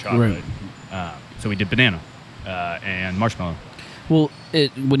butter and chocolate. Right. So we did banana and marshmallow. Well,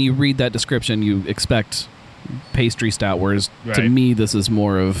 when you read that description, you expect pastry stout, whereas to me, this is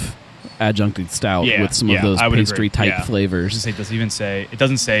more of adjuncted stout with some of those pastry type flavors. It doesn't say, it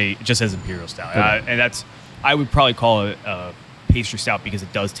just says imperial stout. And I would probably call it a pastry stout because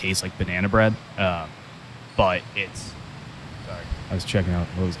it does taste like banana bread. But it's, I was checking out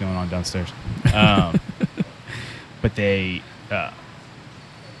what was going on downstairs. But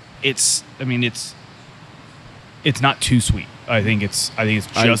it's not too sweet. I think it's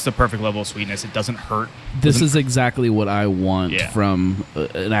just the perfect level of sweetness. It doesn't hurt. This is exactly what I want Yeah. from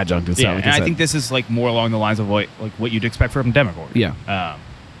an adjuncted style. Yeah, like and I I said. think this is like more along the lines of what you'd expect from Demogorgon. Yeah.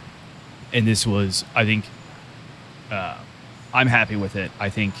 And this was, I think, I'm happy with it. I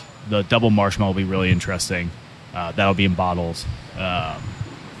think the double marshmallow will be really interesting. That'll be in bottles.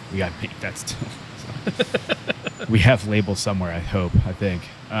 We got that still. We have labels somewhere. I think.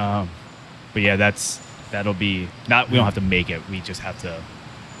 But yeah, that'll be not. We don't have to make it. We just have to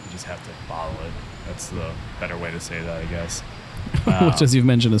bottle it. That's the better way to say that, I guess. Which, as you've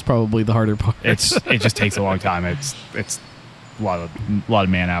mentioned, is probably the harder part. It just takes a long time. It's a lot of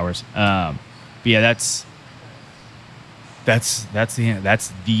man hours. But yeah, that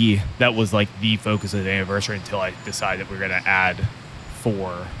was like the focus of the anniversary until I decided we're gonna add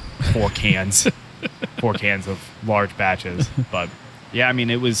four cans, 4 cans of large batches. But yeah, I mean,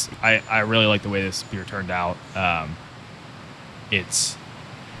 it was. I really like the way this beer turned out. It's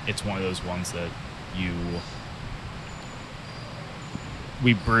one of those ones that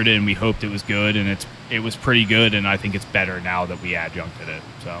we brewed it and we hoped it was good, and it was pretty good, and I think it's better now that we adjuncted it.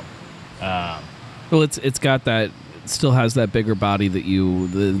 So, Well, it's got that. It still has that bigger body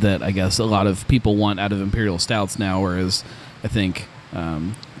that I guess a lot of people want out of imperial stouts now. Whereas I think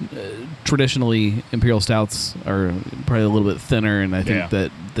traditionally imperial stouts are probably a little bit thinner, and I think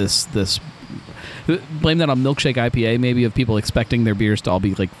that this blame that on milkshake IPA maybe of people expecting their beers to all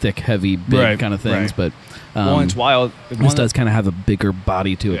be like thick, heavy, big kind of things. But well, it's wild. This does kind of have a bigger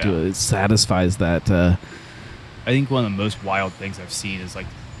body to it. It satisfies that. I think one of the most wild things I've seen is like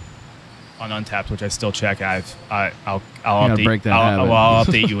on Untappd, which I still check. I'll update. Break that I'll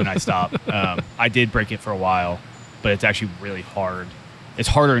update you when I stop. I did break it for a while, but it's actually really hard. It's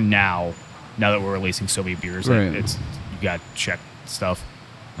harder now that we're releasing so many beers. Right. You got to check stuff.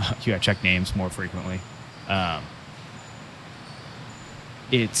 You got to check names more frequently.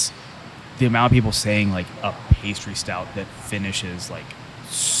 It's the amount of people saying like a pastry stout that finishes like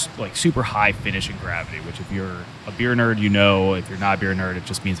super high finish and gravity, which if you're a beer nerd, you know. If you're not a beer nerd, it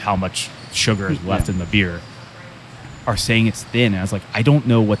just means how much sugar is left in the beer. Are saying it's thin, and I was like, I don't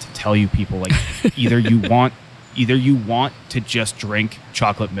know what to tell you people. Like, either you want to just drink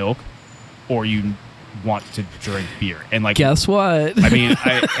chocolate milk, or you want to drink beer. And like, guess what? I mean,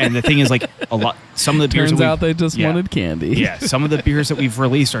 and the thing is, like, some of the beers turns out they just wanted candy. Yeah, some of the beers that we've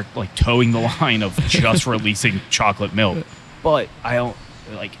released are like towing the line of just releasing chocolate milk. But I don't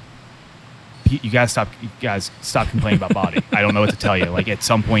like. You guys stop complaining about body. I don't know what to tell you. Like, at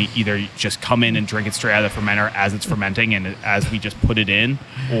some point, either you just come in and drink it straight out of the fermenter as it's fermenting and as we just put it in,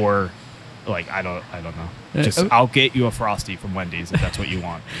 or like I don't know. Just I'll get you a Frosty from Wendy's if that's what you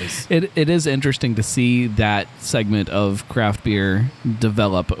want. It is interesting to see that segment of craft beer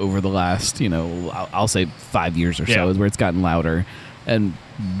develop over the last, I'll say 5 years or so, is where it's gotten louder, and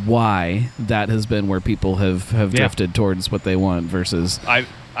why that has been where people have drifted towards what they want versus.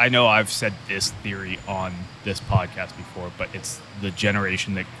 I know I've said this theory on this podcast before, but it's the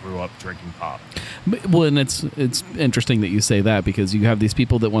generation that grew up drinking pop. Well, and it's interesting that you say that, because you have these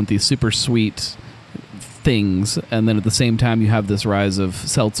people that want these super sweet things, and then at the same time you have this rise of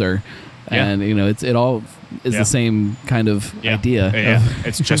seltzer, and it all is the same kind of idea. Yeah,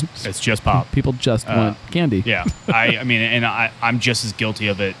 it's just pop. People just want candy. Yeah, I mean, and I'm just as guilty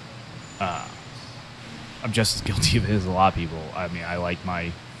of it. I'm just as guilty of it as a lot of people. I mean, I like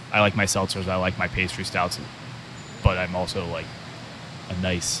my seltzers, I like my pastry stouts, but I'm also like a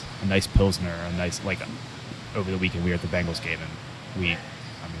nice Pilsner, over the weekend we were at the Bengals game, and we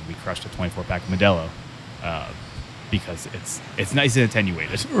crushed a 24-pack of Modelo, because it's nice and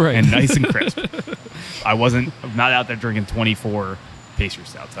attenuated, right, and nice and crisp. I'm not out there drinking 24 pastry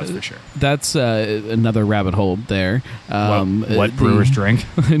stouts, that's for sure. That's another rabbit hole there. What brewers drink?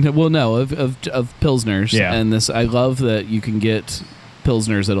 Well, no, of Pilsners. Yeah. And this, I love that you can get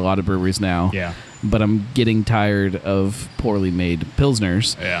Pilsners at a lot of breweries now. Yeah. But I'm getting tired of poorly made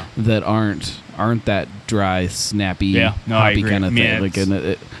Pilsners that aren't that dry, snappy, hoppy kind of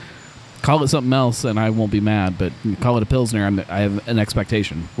thing. Call it something else, and I won't be mad. But call it a Pilsner, I have an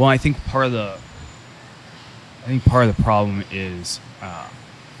expectation. Well, I think part of the problem is,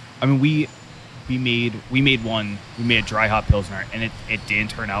 we made a dry hop Pilsner, and it didn't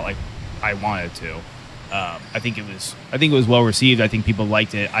turn out like I wanted it to. I think it was well received. I think people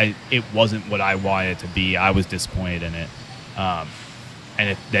liked it. It wasn't what I wanted it to be. I was disappointed in it,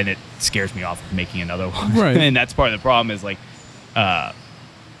 and then it scares me off of making another one. Right. And that's part of the problem is like,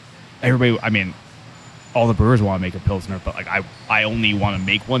 everybody. I mean, all the brewers want to make a Pilsner, but like I only want to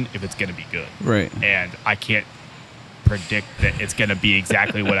make one if it's going to be good. Right. And I can't predict that it's going to be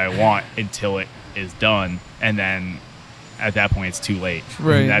exactly what I want until it is done, and then at that point it's too late.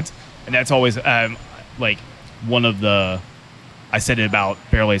 Right. And that's always like one of the, I said it about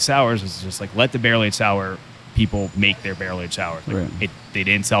barrel aged sours, is just like let the barrel aged sour people make their barrel aged sours. Like Right. They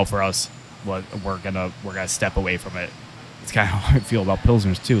didn't sell for us. We're gonna step away from it. It's kind of how I feel about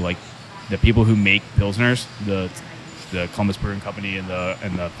pilsners too. Like the people who make pilsners, the Columbus Brewing Company and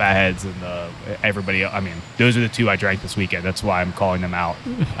the Fatheads and everybody. I mean, those are the two I drank this weekend. That's why I'm calling them out.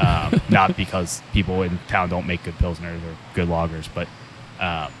 Not because people in town don't make good pilsners or good lagers, but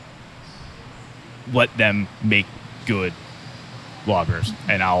let them make good lagers,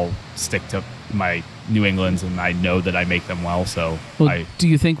 and I'll stick to my New Englands, and I know that I make them well. So, do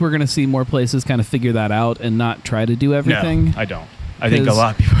you think we're going to see more places kind of figure that out and not try to do everything? No, I don't. I think a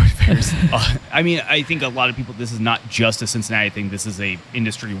lot of people. I mean, I think a lot of people. This is not just a Cincinnati thing. This is a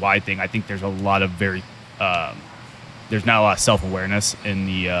industry-wide thing. I think there's a lot of there's not a lot of self-awareness in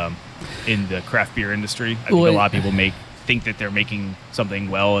the craft beer industry. I think a lot of people think that they're making something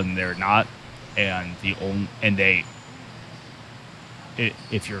well, and they're not. And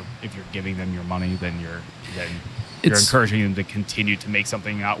if you're giving them your money, then you're encouraging them to continue to make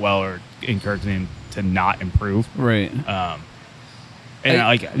something not well, or encouraging them to not improve. Right.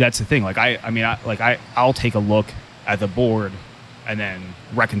 And that's the thing. I'll take a look at the board and then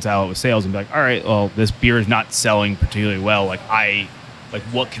reconcile it with sales and be like, all right, well, this beer is not selling particularly well.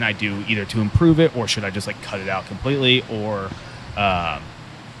 What can I do either to improve it, or should I just cut it out completely, or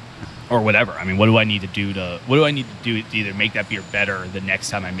whatever. I mean, what do I need to do to either make that beer better the next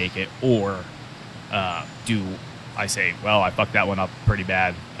time I make it, or do I say, well, I fucked that one up pretty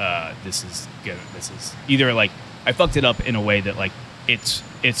bad. This is good. This is either I fucked it up in a way that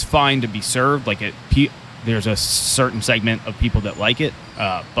it's fine to be served. There's a certain segment of people that like it,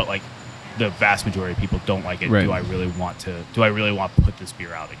 but the vast majority of people don't like it. Right. Do I really want to put this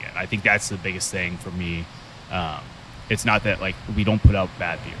beer out again? I think that's the biggest thing for me. It's not that we don't put out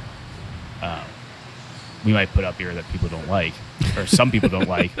bad beer. We might put out beer that people don't like, or some people don't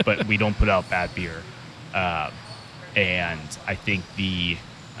like, but we don't put out bad beer. And I think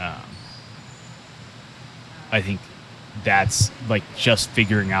that's just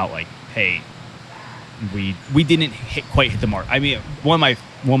figuring out hey, we didn't quite hit the mark. I mean, one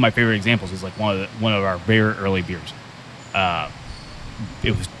of my favorite examples is one of our very early beers.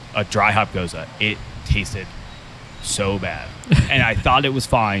 It was a dry hop Goza. It tasted so bad, and I thought it was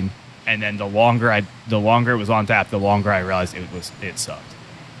fine. And then the longer it was on tap, the longer I realized it sucked.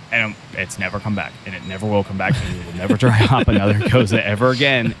 And it's never come back, and it never will come back. And we will never dry hop another Goza ever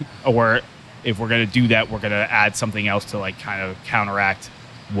again. Or if we're gonna do that, we're gonna add something else to kind of counteract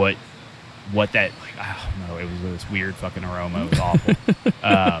what that I don't know. It was this weird fucking aroma. It was awful,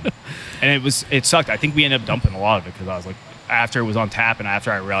 and it sucked. I think we ended up dumping a lot of it because I was after it was on tap, and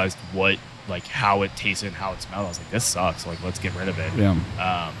after I realized how it tasted and how it smelled, I was this sucks. Let's get rid of it.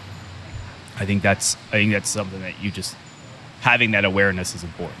 Yeah. I think that's something that you just having that awareness is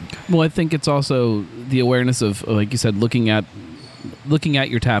important. Well, I think it's also the awareness of, like you said, looking at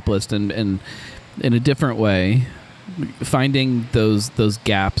your tap list and in a different way, finding those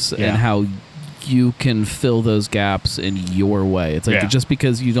gaps and how you can fill those gaps in your way. It's just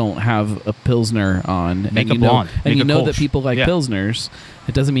because you don't have a Pilsner on, make a blonde, and you know Kolsch. that people like Pilsners,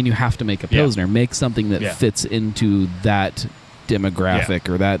 it doesn't mean you have to make a Pilsner. Make something that fits into that demographic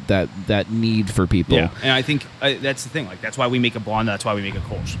or that need for people. Yeah, and I think that's the thing. That's why we make a blonde. That's why we make a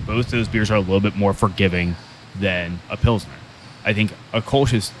Kolsch. Both those beers are a little bit more forgiving than a Pilsner. I think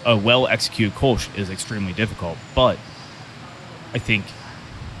a well executed Kolsch is extremely difficult, but I think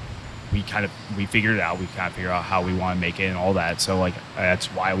we figured it out. We kind of figured out how we want to make it and all that. So that's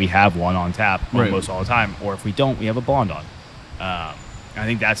why we have one on tap almost all the time. Or if we don't, we have a blonde on. I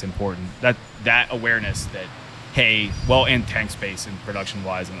think that's important. That awareness that. Hey, well, and tank space and production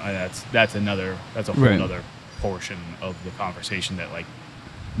wise, and that's a whole other portion of the conversation that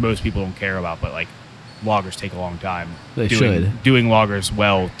most people don't care about, but lagers take a long time. They should. Doing lagers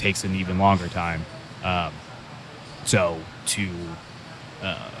well takes an even longer time. So to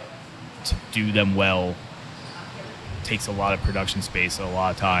do them well takes a lot of production space, a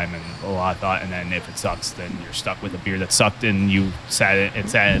lot of time, and a lot of thought. And then if it sucks, then you're stuck with a beer that sucked, and you sat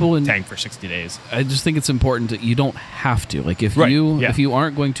in tank for 60 days. I just think it's important that you don't have to. If you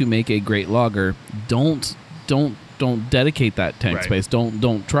aren't going to make a great lager, don't dedicate that tank space.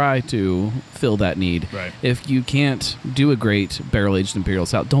 Don't try to fill that need. Right. If you can't do a great barrel aged imperial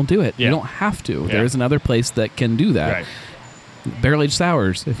stout, don't do it. You don't have to. There's another place that can do that. Right. Barrel aged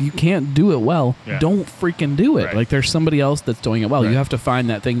sours. If you can't do it well, don't freaking do it. Right. There's somebody else that's doing it well. You have to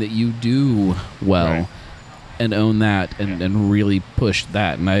find that thing that you do well and own that and really push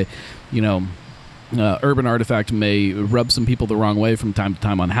that. And Urban Artifact may rub some people the wrong way from time to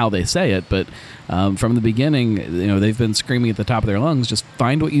time on how they say it, but from the beginning, they've been screaming at the top of their lungs, just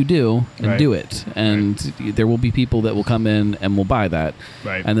find what you do and Right. do it. And there will be people that will come in and will buy that.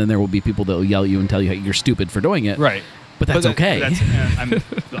 Right. And then there will be people that will yell at you and tell you you're stupid for doing it. Right. But that's okay.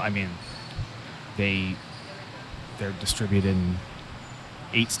 I mean, they're distributed in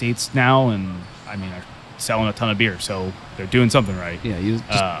 8 states now, and I mean, they're selling a ton of beer, so they're doing something right. Yeah, you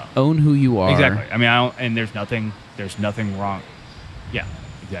just own who you are. Exactly. I mean, and there's nothing wrong. Yeah,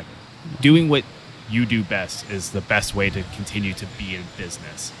 exactly. Doing what you do best is the best way to continue to be in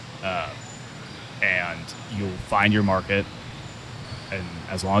business, and you'll find your market. And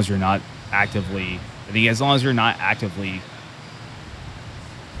as long as you're not actively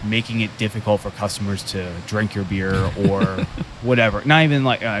making it difficult for customers to drink your beer or whatever, not even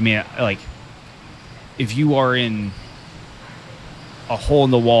like, I mean, like, if you are in a hole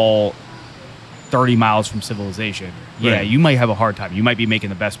in the wall 30 miles from civilization, Right. you might have a hard time. You might be making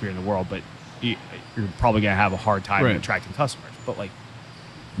the best beer in the world, but you're probably going to have a hard time Right. attracting customers. But like,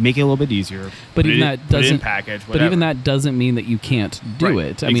 make it a little bit easier. But put even it, that put it in doesn't. package. But even that doesn't mean that you can't do Right.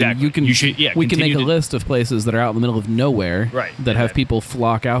 it. I mean, Exactly. you can. You should- yeah, we can make a continue to- list of places that are out in the middle of nowhere Right. that have Exactly. people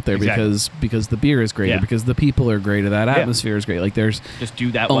flock out there Exactly. because the beer is great, or Yeah. because the people are great, or that Yeah. atmosphere is great. Like there's just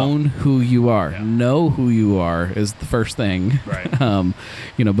do that own who you are, Yeah. know who you are is the first thing. Right.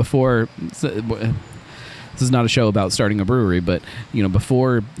 Before. This is not a show about starting a brewery, but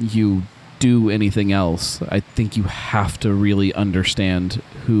before you do anything else, I think you have to really understand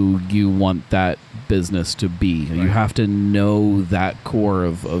who you want that business to be. You Right. have to know that core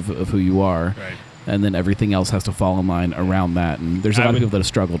of who you are, Right. and then everything else has to fall in line around that. And there's a I lot of would- people that have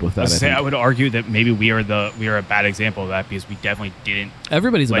struggled with that. I would argue that maybe we are a bad example of that, because we definitely didn't.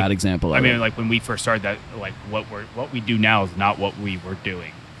 Everybody's a like, bad example of I mean, it. like when we first started that, like what we do now is not what we were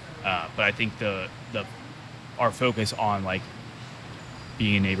doing. But I think our focus on like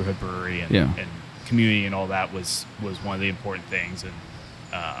being a neighborhood brewery and, Yeah. and community and all that was one of the important things, and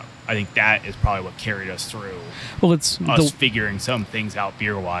I think that is probably what carried us through Well, it's us the figuring some things out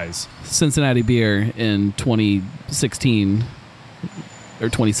beer wise. Cincinnati beer in 2016 or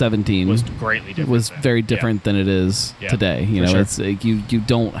 2017 Was greatly different. was than- very different than it is Yeah, today. for sure. It's like you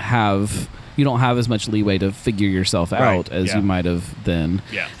don't have as much leeway to figure yourself Right, out as yeah. you might have then.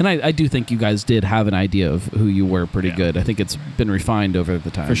 Yeah. And I do think you guys did have an idea of who you were pretty Yeah. good. I think it's been refined over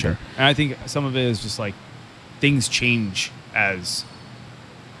the time. For sure. And I think some of it is just like things change as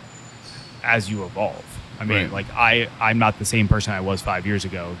you evolve. I mean, Right. like I'm not the same person I was 5 years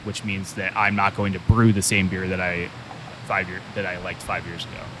ago, which means that I'm not going to brew the same beer that I liked 5 years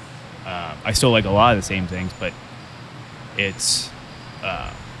ago. I still like a lot of the same things, but it's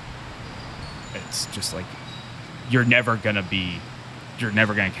just like you're never gonna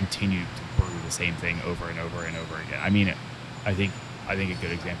continue to brew the same thing over and over and over again. I mean, I think a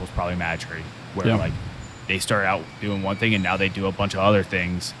good example is probably Mad Tree, where Yeah. like they start out doing one thing and now they do a bunch of other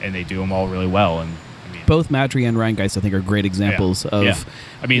things and they do them all really well. And I mean, Both Madry and Rheingeist, I think, are great examples of. yeah.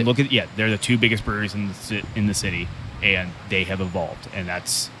 I mean, look at they're the two biggest breweries in the city, and they have evolved, and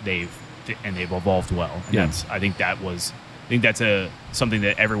they've evolved well. And Yeah. I think that's something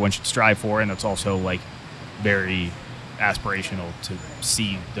that everyone should strive for, and it's also like very aspirational to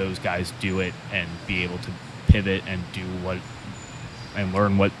see those guys do it and be able to pivot and do and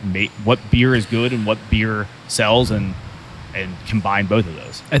learn what beer is good and what beer sells, and combine both of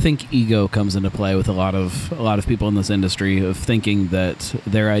those. I think ego comes into play with a lot of people in this industry, of thinking that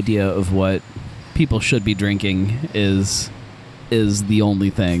their idea of what people should be drinking is the only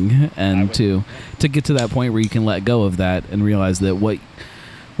thing, and to get to that point where you can let go of that and realize that what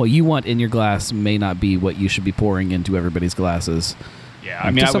you want in your glass may not be what you should be pouring into everybody's glasses. Yeah,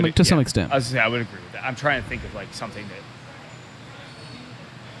 I mean, to some extent. I was gonna say, I would agree with that. I'm trying to think of like something that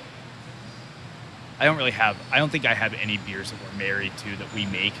I don't think I have any beers that we're married to that we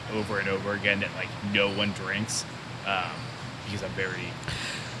make over and over again that like no one drinks, because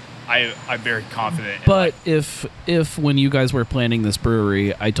I'm very confident. But if when you guys were planning this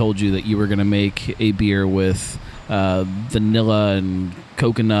brewery, I told you that you were going to make a beer with vanilla and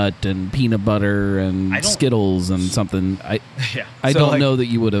coconut and peanut butter and Skittles and something, I don't know that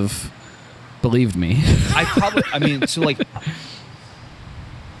you would have believed me.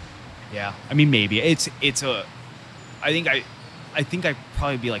 Yeah, I mean, maybe it's a. I think I'd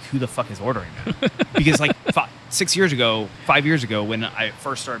probably be like, who the fuck is ordering that? Because like 5 years ago, when I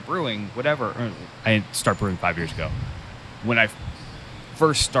first started brewing, I didn't start brewing 5 years ago. When I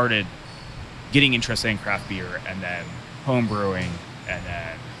first started getting interested in craft beer, and then home brewing, and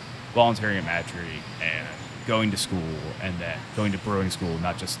then volunteering at Mad Tree, and going to school, and then going to brewing school,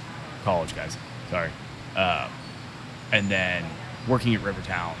 not just college guys. Sorry. And then working at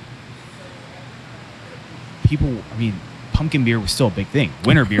Rivertown, pumpkin beer was still a big thing.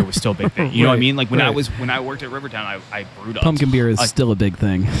 Winter beer was still a big thing. You know what I mean? Like when I worked at Rivertown, I brewed up. Pumpkin beer is still a big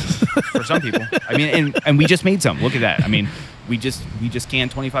thing for some people. I mean, and we just made some. Look at that. I mean, we just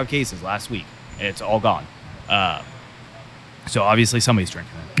canned 25 cases last week, and it's all gone. So obviously somebody's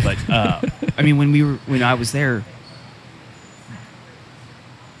drinking it. But I mean, when I was there,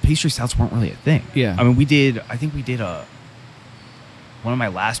 pastry stouts weren't really a thing. Yeah. I mean, I think we did one of my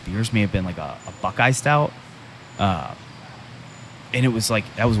last beers may have been like a Buckeye stout. And it was like,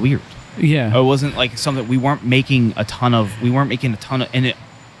 that was weird. Yeah. It wasn't like something we weren't making a ton of, and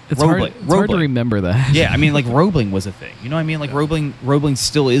it's hard to remember that. Yeah. I mean, like Roebling was a thing, you know what I mean? Like Roebling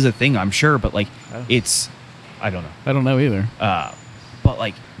still is a thing, I'm sure, but like I don't know. I don't know either. But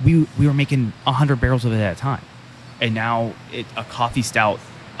like we were making 100 barrels of it at a time. And now a coffee stout,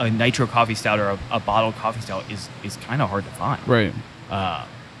 a nitro coffee stout or a bottled coffee stout is kind of hard to find. Right.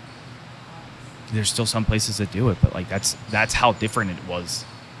 There's still some places that do it, but like that's how different it was.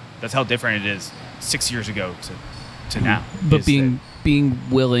 That's how different it is 6 years ago to now. But being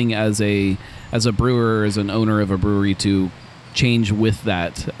willing as a brewer, as an owner of a brewery, to change with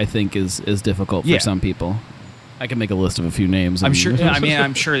that, I think is difficult for some people. I can make a list of a few names. I'm sure. I mean,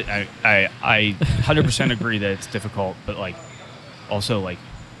 I'm sure. I 100% agree that it's difficult, but like also like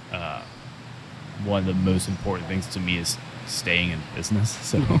one of the most important things to me is staying in business.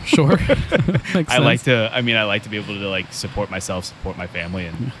 So sure. I like to be able to like support myself, support my family,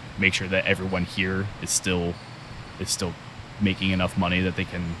 and make sure that everyone here is still making enough money that they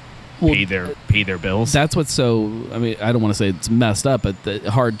can pay their bills. That's what's so, I mean, I don't want to say it's messed up, but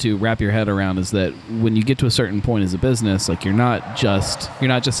hard to wrap your head around is that when you get to a certain point as a business, like you're not just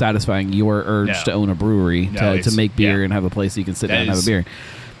satisfying your urge to own a brewery, to make beer and have a place you can sit down and have a beer.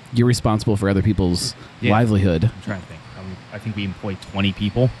 You're responsible for other people's livelihood. I'm trying to think. I think we employ 20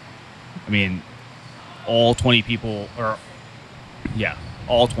 people. I mean, all 20 people,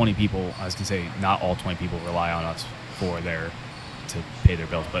 all 20 people, I was going to say not all 20 people rely on us to pay their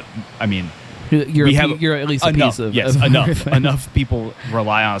bills, but I mean, you're at least a piece of enough people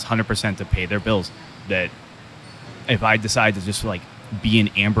rely on us 100% to pay their bills that if I decide to just like be an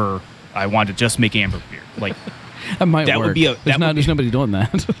amber, I want to just make amber beer, like that might that work. Would be there's nobody doing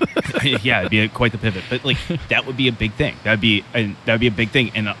that. Yeah, it'd be quite the pivot, but like that would be a big thing. That'd be a big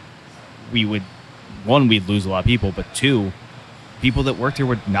thing, and we'd lose a lot of people, but two, people that worked here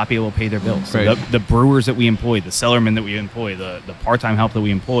would not be able to pay their bills. Right. The brewers that we employ, the cellarmen that we employ, the part-time help that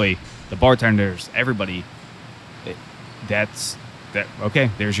we employ, the bartenders, everybody. That's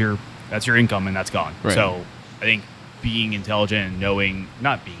your income, and that's gone. Right. So I think being intelligent and knowing,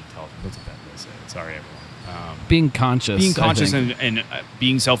 not being intelligent. What's a bad way to say it? Sorry, everyone. Being conscious, and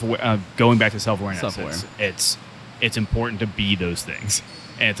being self-aware, going back to self-awareness. It's important to be those things,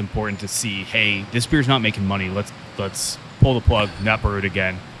 and it's important to see, hey, this beer's not making money. Let's pull the plug, not brew it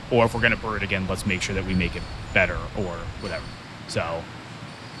again, or if we're gonna brew it again, let's make sure that we make it better or whatever. So,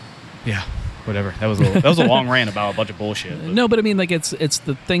 yeah, whatever. That was a long rant about a bunch of bullshit. No, but I mean, like it's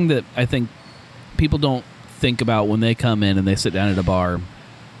the thing that I think people don't think about when they come in and they sit down at a bar.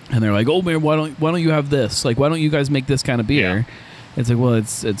 And they're like, "Oh man, why don't you have this? Like, why don't you guys make this kind of beer?" Yeah. It's like, well,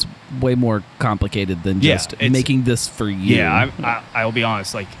 it's way more complicated than just making this for you. Yeah, I'll be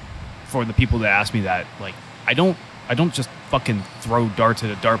honest. Like, for the people that ask me that, like, I don't just fucking throw darts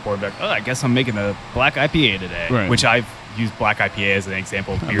at a dartboard. And be like, oh, I guess I'm making a black IPA today, right. Which I've used black IPA as an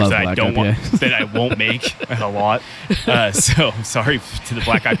example of beers that I won't make a lot. So sorry to the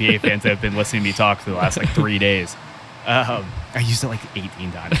black IPA fans that have been listening to me talk for the last like 3 days. I used it like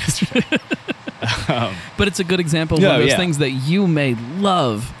 18 times yesterday. But it's a good example of one of those things that you may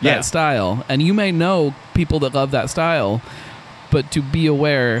love that style, and you may know people that love that style, but to be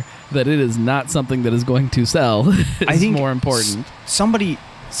aware that it is not something that is going to sell is more important. Somebody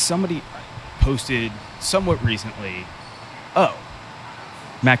posted somewhat recently,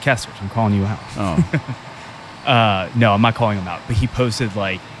 Matt Kesters, I'm calling you out. Oh. No, I'm not calling him out, but he posted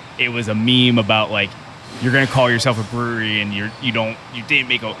like, it was a meme about like, you're gonna call yourself a brewery and you don't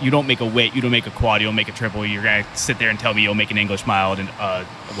make a wit, you don't make a quad, you don't make a triple. You're gonna sit there and tell me you'll make an English mild and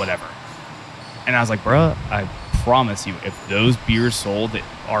whatever. And I was like, bruh, I promise you, if those beers sold that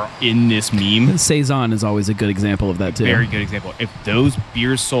are in this meme, Saison is always a good example of that too. Very good example. If those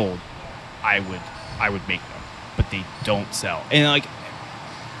beers sold, I would make them, but they don't sell. And like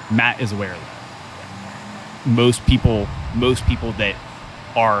Matt is aware of that. Most people that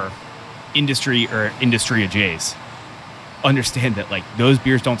are industry or industry adjacent understand that like those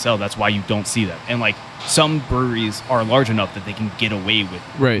beers don't sell. That's why you don't see them. And like some breweries are large enough that they can get away with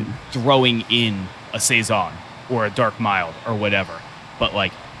throwing in a saison or a dark mild or whatever. But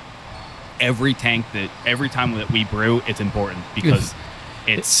like every time that we brew, it's important because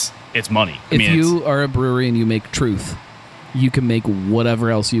it's money. If you are a brewery and you make Truth, you can make whatever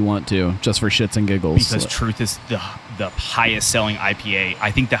else you want to just for shits and giggles. Because Truth is the highest selling IPA.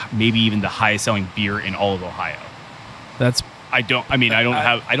 I think maybe even the highest selling beer in all of Ohio. I don't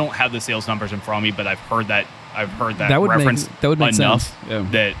have the sales numbers in front of me, but I've heard that reference enough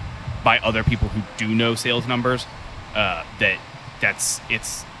that by other people who do know sales numbers, if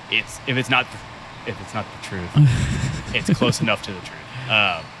it's not the truth, it's close enough to the truth.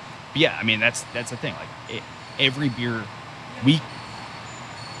 But yeah, I mean that's the thing. Like every beer,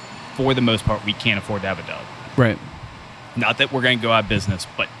 for the most part, we can't afford to have a dud. Right. Not that we're going to go out of business,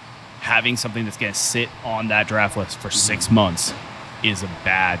 but having something that's going to sit on that draft list for 6 months is a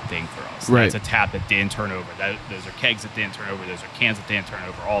bad thing for us. Right. That's a tap that didn't turn over. Those are kegs that didn't turn over. Those are cans that didn't turn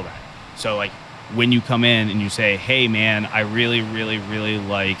over, all that. So, like, when you come in and you say, hey, man, I really, really, really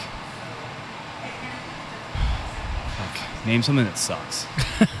like... name something that sucks.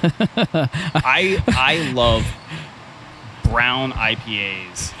 I love brown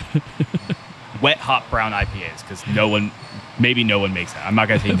IPAs, wet hop brown IPAs, because maybe no one makes that. I'm not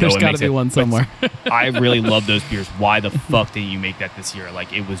gonna say no one makes it. There's gotta be one somewhere. I really love those beers. Why the fuck didn't you make that this year?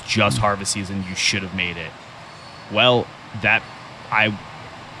 Like, it was just harvest season. You should have made it. Well, that I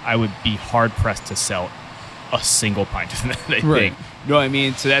would be hard pressed to sell a single pint of that. I think. You know what I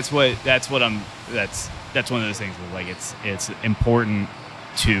mean? So that's one of those things where, like, it's important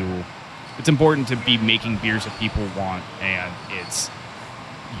to be making beers that people want, and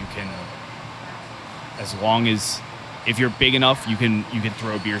you can, as long as, if you're big enough, you can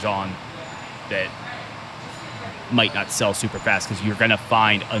throw beers on that might not sell super fast, because you're gonna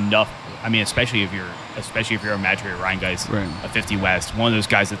find enough. I mean, especially if you're a Imaginary Rheingeist, a 50 West, one of those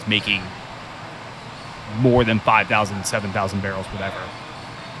guys that's making more than 5,000, 7,000 barrels, whatever.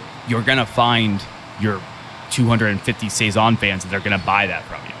 You're gonna find your 250 saison fans that are gonna buy that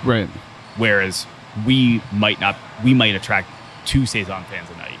from you. Right. Whereas we might attract 2 saison fans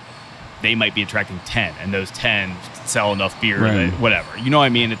a night. They might be attracting 10, and those 10 sell enough beer that whatever. You know what I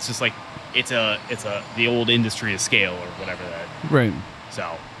mean? It's just like the old industry of scale or whatever that. Right.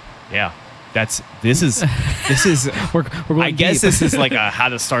 So, yeah. This is we're going I guess deep. This is like a how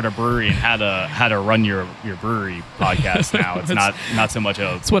to start a brewery and how to run your brewery podcast now. It's not so much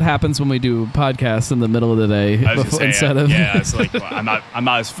a. It's what happens when we do podcasts in the middle of the day it's like, well, I'm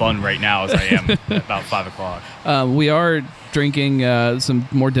not as fun right now as I am at about 5 o'clock. We are drinking some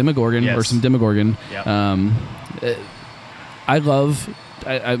more Demogorgon or some Demogorgon. Yep. I love.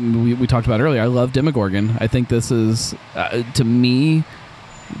 We talked about earlier. I love Demogorgon. I think this is to me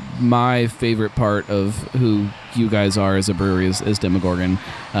my favorite part of who you guys are as a brewery is Demogorgon.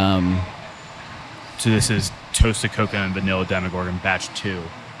 So this is Toasted Coconut and Vanilla Demogorgon Batch 2.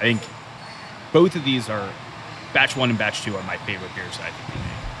 I think both of these are, Batch 1 and Batch 2 are my favorite beers that I think we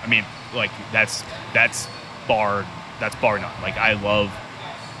made. I mean, like, that's bar none. Like, I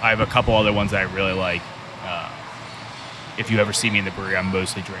have a couple other ones that I really like. If you ever see me in the brewery, I'm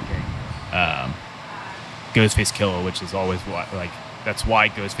mostly drinking Ghostface Killer, which is always that's why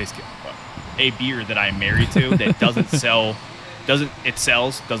Ghostface Killer, a beer that I'm married to that doesn't sell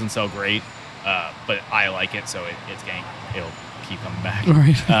great, but I like it, so it'll keep coming back.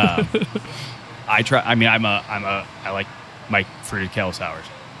 Right. I like my fruited kettle sours.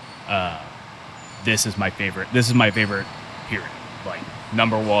 This is my favorite. This is my favorite period. Like,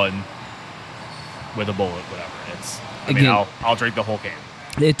 number one with a bullet, whatever. I'll drink the whole can.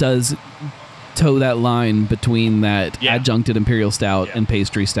 It does toe that line between that adjuncted imperial stout and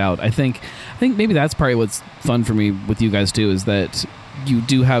pastry stout. I think maybe that's probably what's fun for me with you guys too, is that you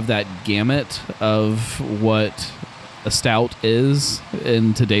do have that gamut of what a stout is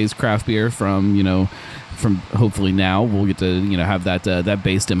in today's craft beer from hopefully now we'll get to have that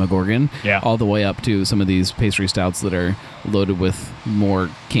base Demogorgon all the way up to some of these pastry stouts that are loaded with more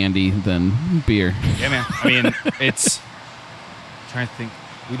candy than beer. Yeah, man. I mean, it's I'm trying to think.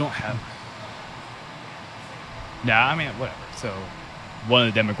 We don't have. Nah, I mean, whatever. So one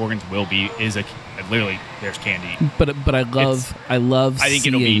of the Demogorgons is literally there's candy. But I love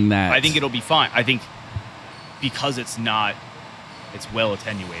seeing that. I think it'll be fine. I think because it's well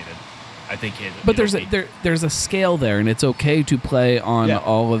attenuated. I think But there's a scale there, and it's okay to play on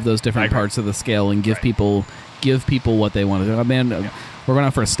all of those different parts of the scale and give people what they want to do. Oh, man, we're going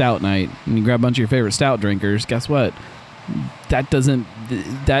out for a stout night, and you grab a bunch of your favorite stout drinkers. Guess what? that doesn't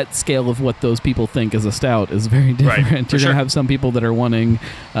that scale of what those people think is a stout is very different. Right, You're going to have some people that are wanting,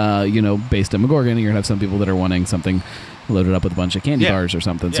 based Demogorgon, and you're going to have some people that are wanting something loaded up with a bunch of candy bars or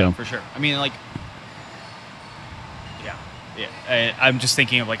something. Yeah, so for sure. I mean, like, I'm just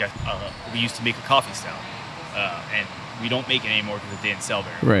thinking of like we used to make a coffee stout, and we don't make it anymore because it didn't sell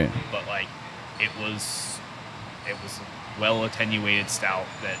very well. Right. But like, it was a well attenuated stout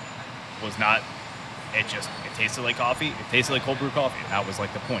that was not. It tasted like coffee. It tasted like cold brew coffee, and that was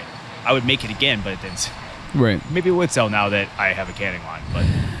like the point. I would make it again, but it didn't. Right. Maybe it would sell now that I have a canning line, but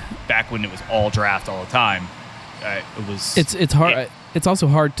back when it was all draft all the time, it was. It's hard. It's also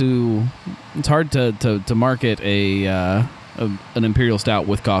hard to market an imperial stout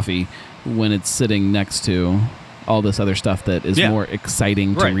with coffee when it's sitting next to all this other stuff that is more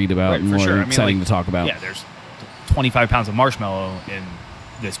exciting to read about and more exciting to talk about. Yeah, there's 25 pounds of marshmallow in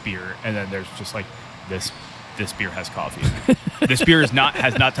this beer, and then there's just like this beer has coffee in it. This beer has not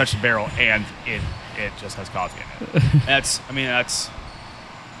touched the barrel, and it just has coffee in it. That's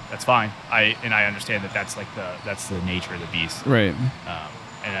fine. I understand that's like that's the nature of the beast, right?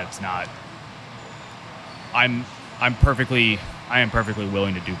 And that's not. I am perfectly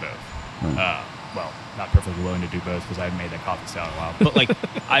willing to do both. Right. Well, not perfectly willing to do both because I haven't made that coffee stout in a while. But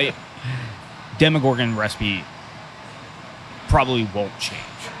like Demogorgon recipe probably won't change.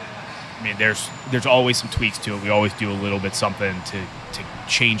 I mean, there's always some tweaks to it. We always do a little bit something to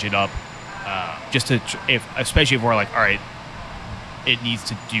change it up, just to especially if we're like, all right, it needs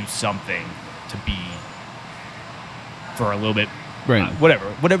to do something to be for a little bit, right?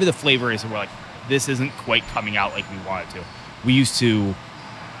 Whatever the flavor is, and we're like, this isn't quite coming out like we want it to.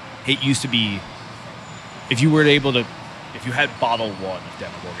 It used to be, if you had bottle 1 of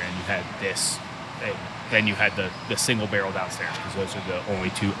Demogorgon and you had this, then you had the single barrel downstairs, because those are the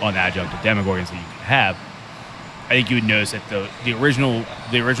only 2 unadjuncted Demogorgons that you could have. I think you would notice that the original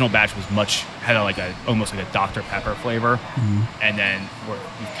batch was had almost like a Dr. Pepper flavor, and then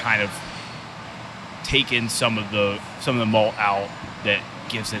we've kind of taken some of the malt out that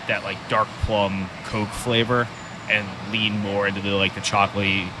gives it that like dark plum Coke flavor, and lean more into the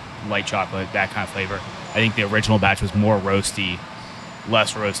chocolatey, light chocolate, that kind of flavor. I think the original batch was more roasty,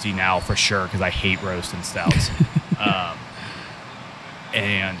 less roasty now for sure, because I hate roast and stouts.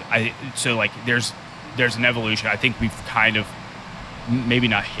 There's an evolution. I think we've kind of maybe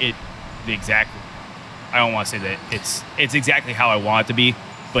not hit the exact. I don't want to say that it's exactly how I want it to be,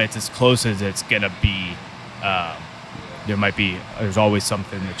 but it's as close as it's gonna be. There's always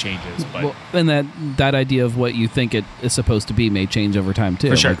something that changes, but and that idea of what you think it is supposed to be may change over time too.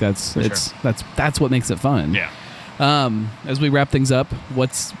 For sure. Like that's what makes it fun. Yeah. As we wrap things up,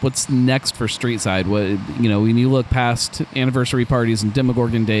 what's next for Streetside? When you look past anniversary parties and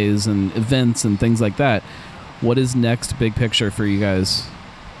Demogorgon days and events and things like that, what is next big picture for you guys?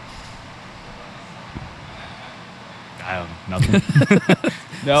 I don't know, nothing.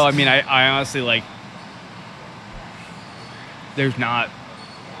 No, I mean, I honestly like. There's not.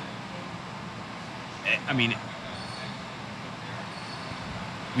 I mean,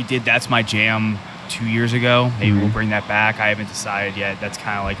 we did That's My Jam 2 years ago. Maybe we'll bring that back. I haven't decided yet. That's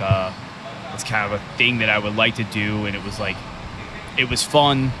kind of like a thing that I would like to do, and it was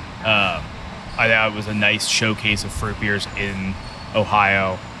fun. I thought it was a nice showcase of fruit beers in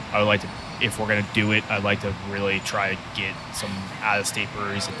Ohio. I would like to, if we're gonna do it, I'd like to really try to get some out-of-state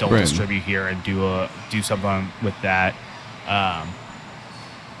breweries that don't distribute here and do something with that.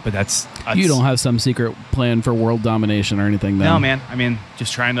 But that's you don't have some secret plan for world domination or anything, though. No, man. I mean,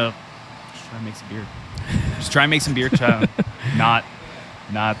 just trying to make some beer. Just try and make some beer. Try to not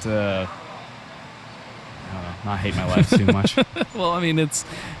hate my life too much. Well, I mean,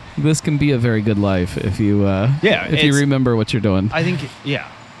 this can be a very good life if you remember what you're doing. I think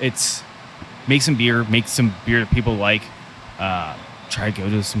it's make some beer that people like. Try to go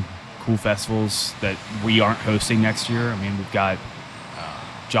to some cool festivals that we aren't hosting next year. I mean, we've got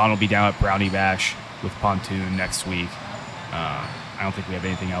John will be down at Brownie Bash with Pontoon next week. I don't think we have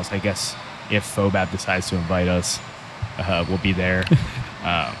anything else. I guess if Fobab decides to invite us, we'll be there.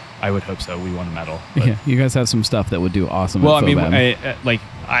 I would hope so. We won a medal. Yeah, you guys have some stuff that would do awesome. Well, at I mean, Fobab.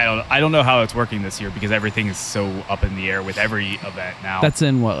 I don't know how it's working this year because everything is so up in the air with every event now. That's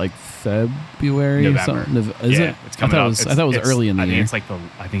in what, like February? November. Is it? It's coming up. I thought it was early in the year.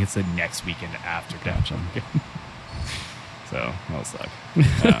 I think it's the next weekend after. Gotcha. So it'll suck.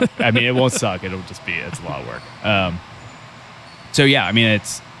 I mean, it won't suck. It's a lot of work. So yeah, I mean,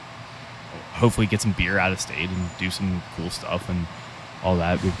 it's hopefully get some beer out of state and do some cool stuff and all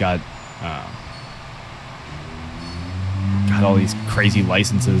that. We've got all these crazy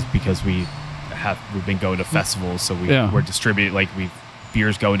licenses because we we've been going to festivals, so Yeah. we're distributed, like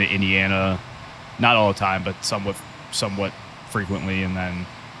beers going to Indiana, not all the time, but somewhat frequently, and then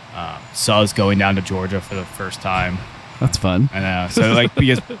Suz going down to Georgia for the first time. That's fun. And so like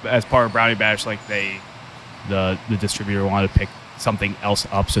because as part of Brownie Bash, like the distributor wanted to pick something else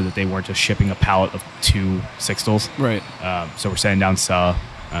up so that they weren't just shipping a pallet of 2 Sixtels. Right. So we're sending down Suh.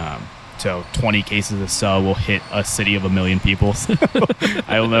 So 20 cases of Suh will hit a city of 1 million people. So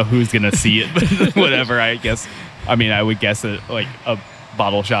I don't know who's gonna see it, but whatever. I guess. I mean, I would guess that like a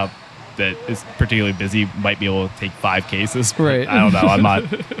bottle shop that is particularly busy might be able to take 5 cases. Right. I don't know.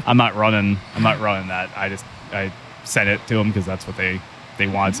 I'm not running that. I sent it to them because that's what they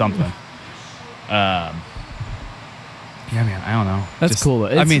wanted something. Yeah, man. I don't know. That's cool.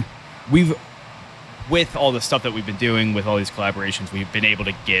 I mean, with all the stuff that we've been doing, with all these collaborations, we've been able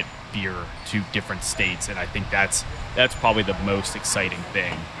to get beer to different states, and I think that's probably the most exciting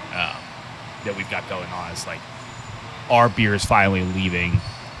thing that we've got going on. Is like our beer is finally leaving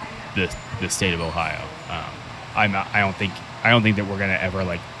the state of Ohio. I don't think that we're gonna ever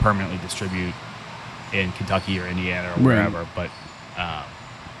like permanently distribute in Kentucky or Indiana or wherever. But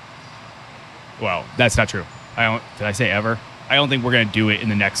well, that's not true. Did I say ever? I don't think we're gonna do it in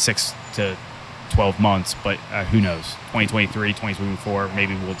the next 6 to 12 months, but who knows? 2023, 2024,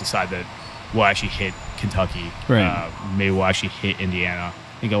 maybe we'll decide that we'll actually hit Kentucky. Right. Maybe we'll actually hit Indiana.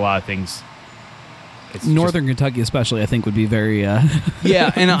 I think a lot of things. Northern Kentucky, especially, I think would be very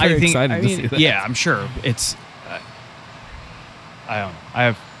yeah, and I think excited to see that. Yeah, I'm sure it's. I don't know.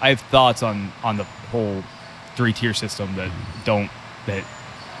 I have thoughts on the whole 3-tier system that's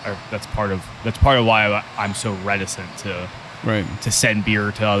part of why I'm so reticent to send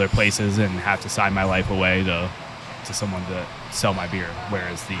beer to other places and have to sign my life away to someone to sell my beer.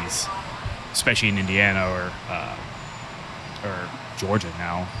 Whereas these, especially in Indiana or Georgia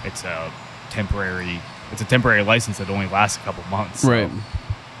now, it's a temporary license that only lasts a couple months. Right. So,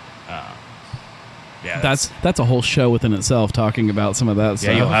 yeah, that's a whole show within itself, talking about some of that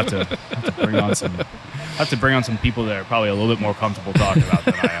stuff. Yeah, you'll have to bring on some people that are probably a little bit more comfortable talking about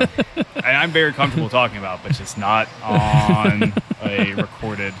than I am. And I'm very comfortable talking about, but just not on a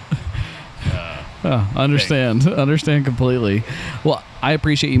recorded. Understand completely. Well, I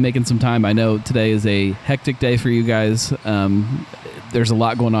appreciate you making some time. I know today is a hectic day for you guys. There's a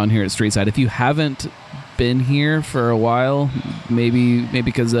lot going on here at Streetside. If you haven't been here for a while, maybe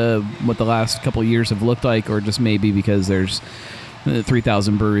because of what the last couple of years have looked like, or just maybe because there's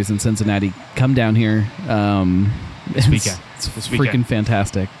 3,000 breweries in Cincinnati, come down here. This weekend. It's freaking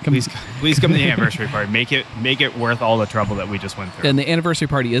fantastic. Please come to the anniversary party. Make it worth all the trouble that we just went through. And the anniversary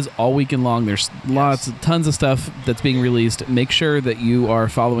party is all weekend long. There's tons of stuff that's being released. Make sure that you are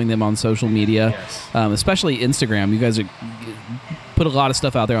following them on social media, especially Instagram. You guys put a lot of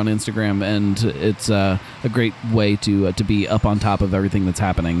stuff out there on Instagram, and it's a great way to be up on top of everything that's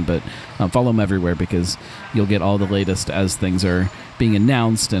happening. But follow them everywhere, because you'll get all the latest as things are being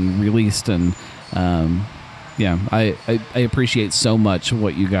announced and released. And yeah, I appreciate so much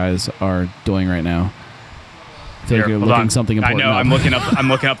what you guys are doing right now. I feel like you're looking something important. I know. up. I'm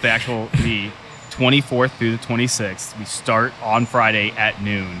looking up the 24th through the 26th. We start on Friday at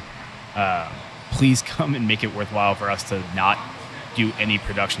noon. Please come and make it worthwhile for us to not do any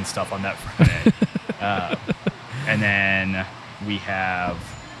production stuff on that Friday. And then we have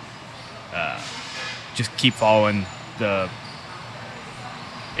just keep following the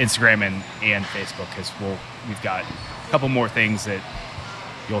Instagram and Facebook, because we've got a couple more things that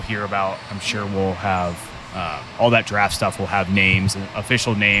you'll hear about. I'm sure we'll have all that draft stuff will have names and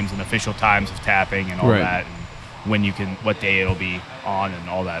official times of tapping and all that, and what day it'll be on and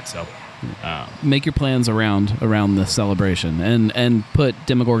all that. So make your plans around the celebration, and put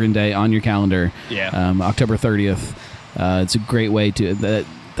Demogorgon Day on your calendar. October 30th. It's a great way to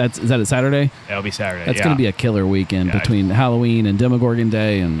is that a Saturday? It'll be Saturday. That's going to be a killer weekend between Halloween and Demogorgon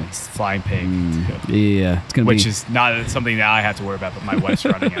Day, and it's Flying Pig. Yeah, it's going to be, which is not something that I have to worry about, but my wife's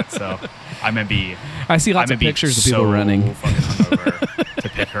running it, so I'm gonna be. I see lots of pictures of people running. Fucking hungover to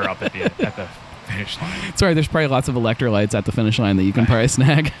pick her up at the finish line. Sorry, there's probably lots of electrolytes at the finish line that you can probably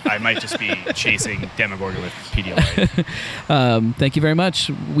snag. I might just be chasing Demogorgon with Pedialyte. Thank you very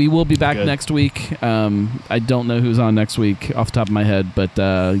much. We will be back next week. I don't know who's on next week off the top of my head, but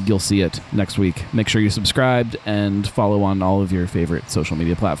you'll see it next week. Make sure you're subscribed and follow on all of your favorite social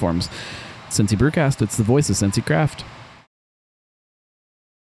media platforms. Cincy Brewcast, it's the voice of Cincy Craft.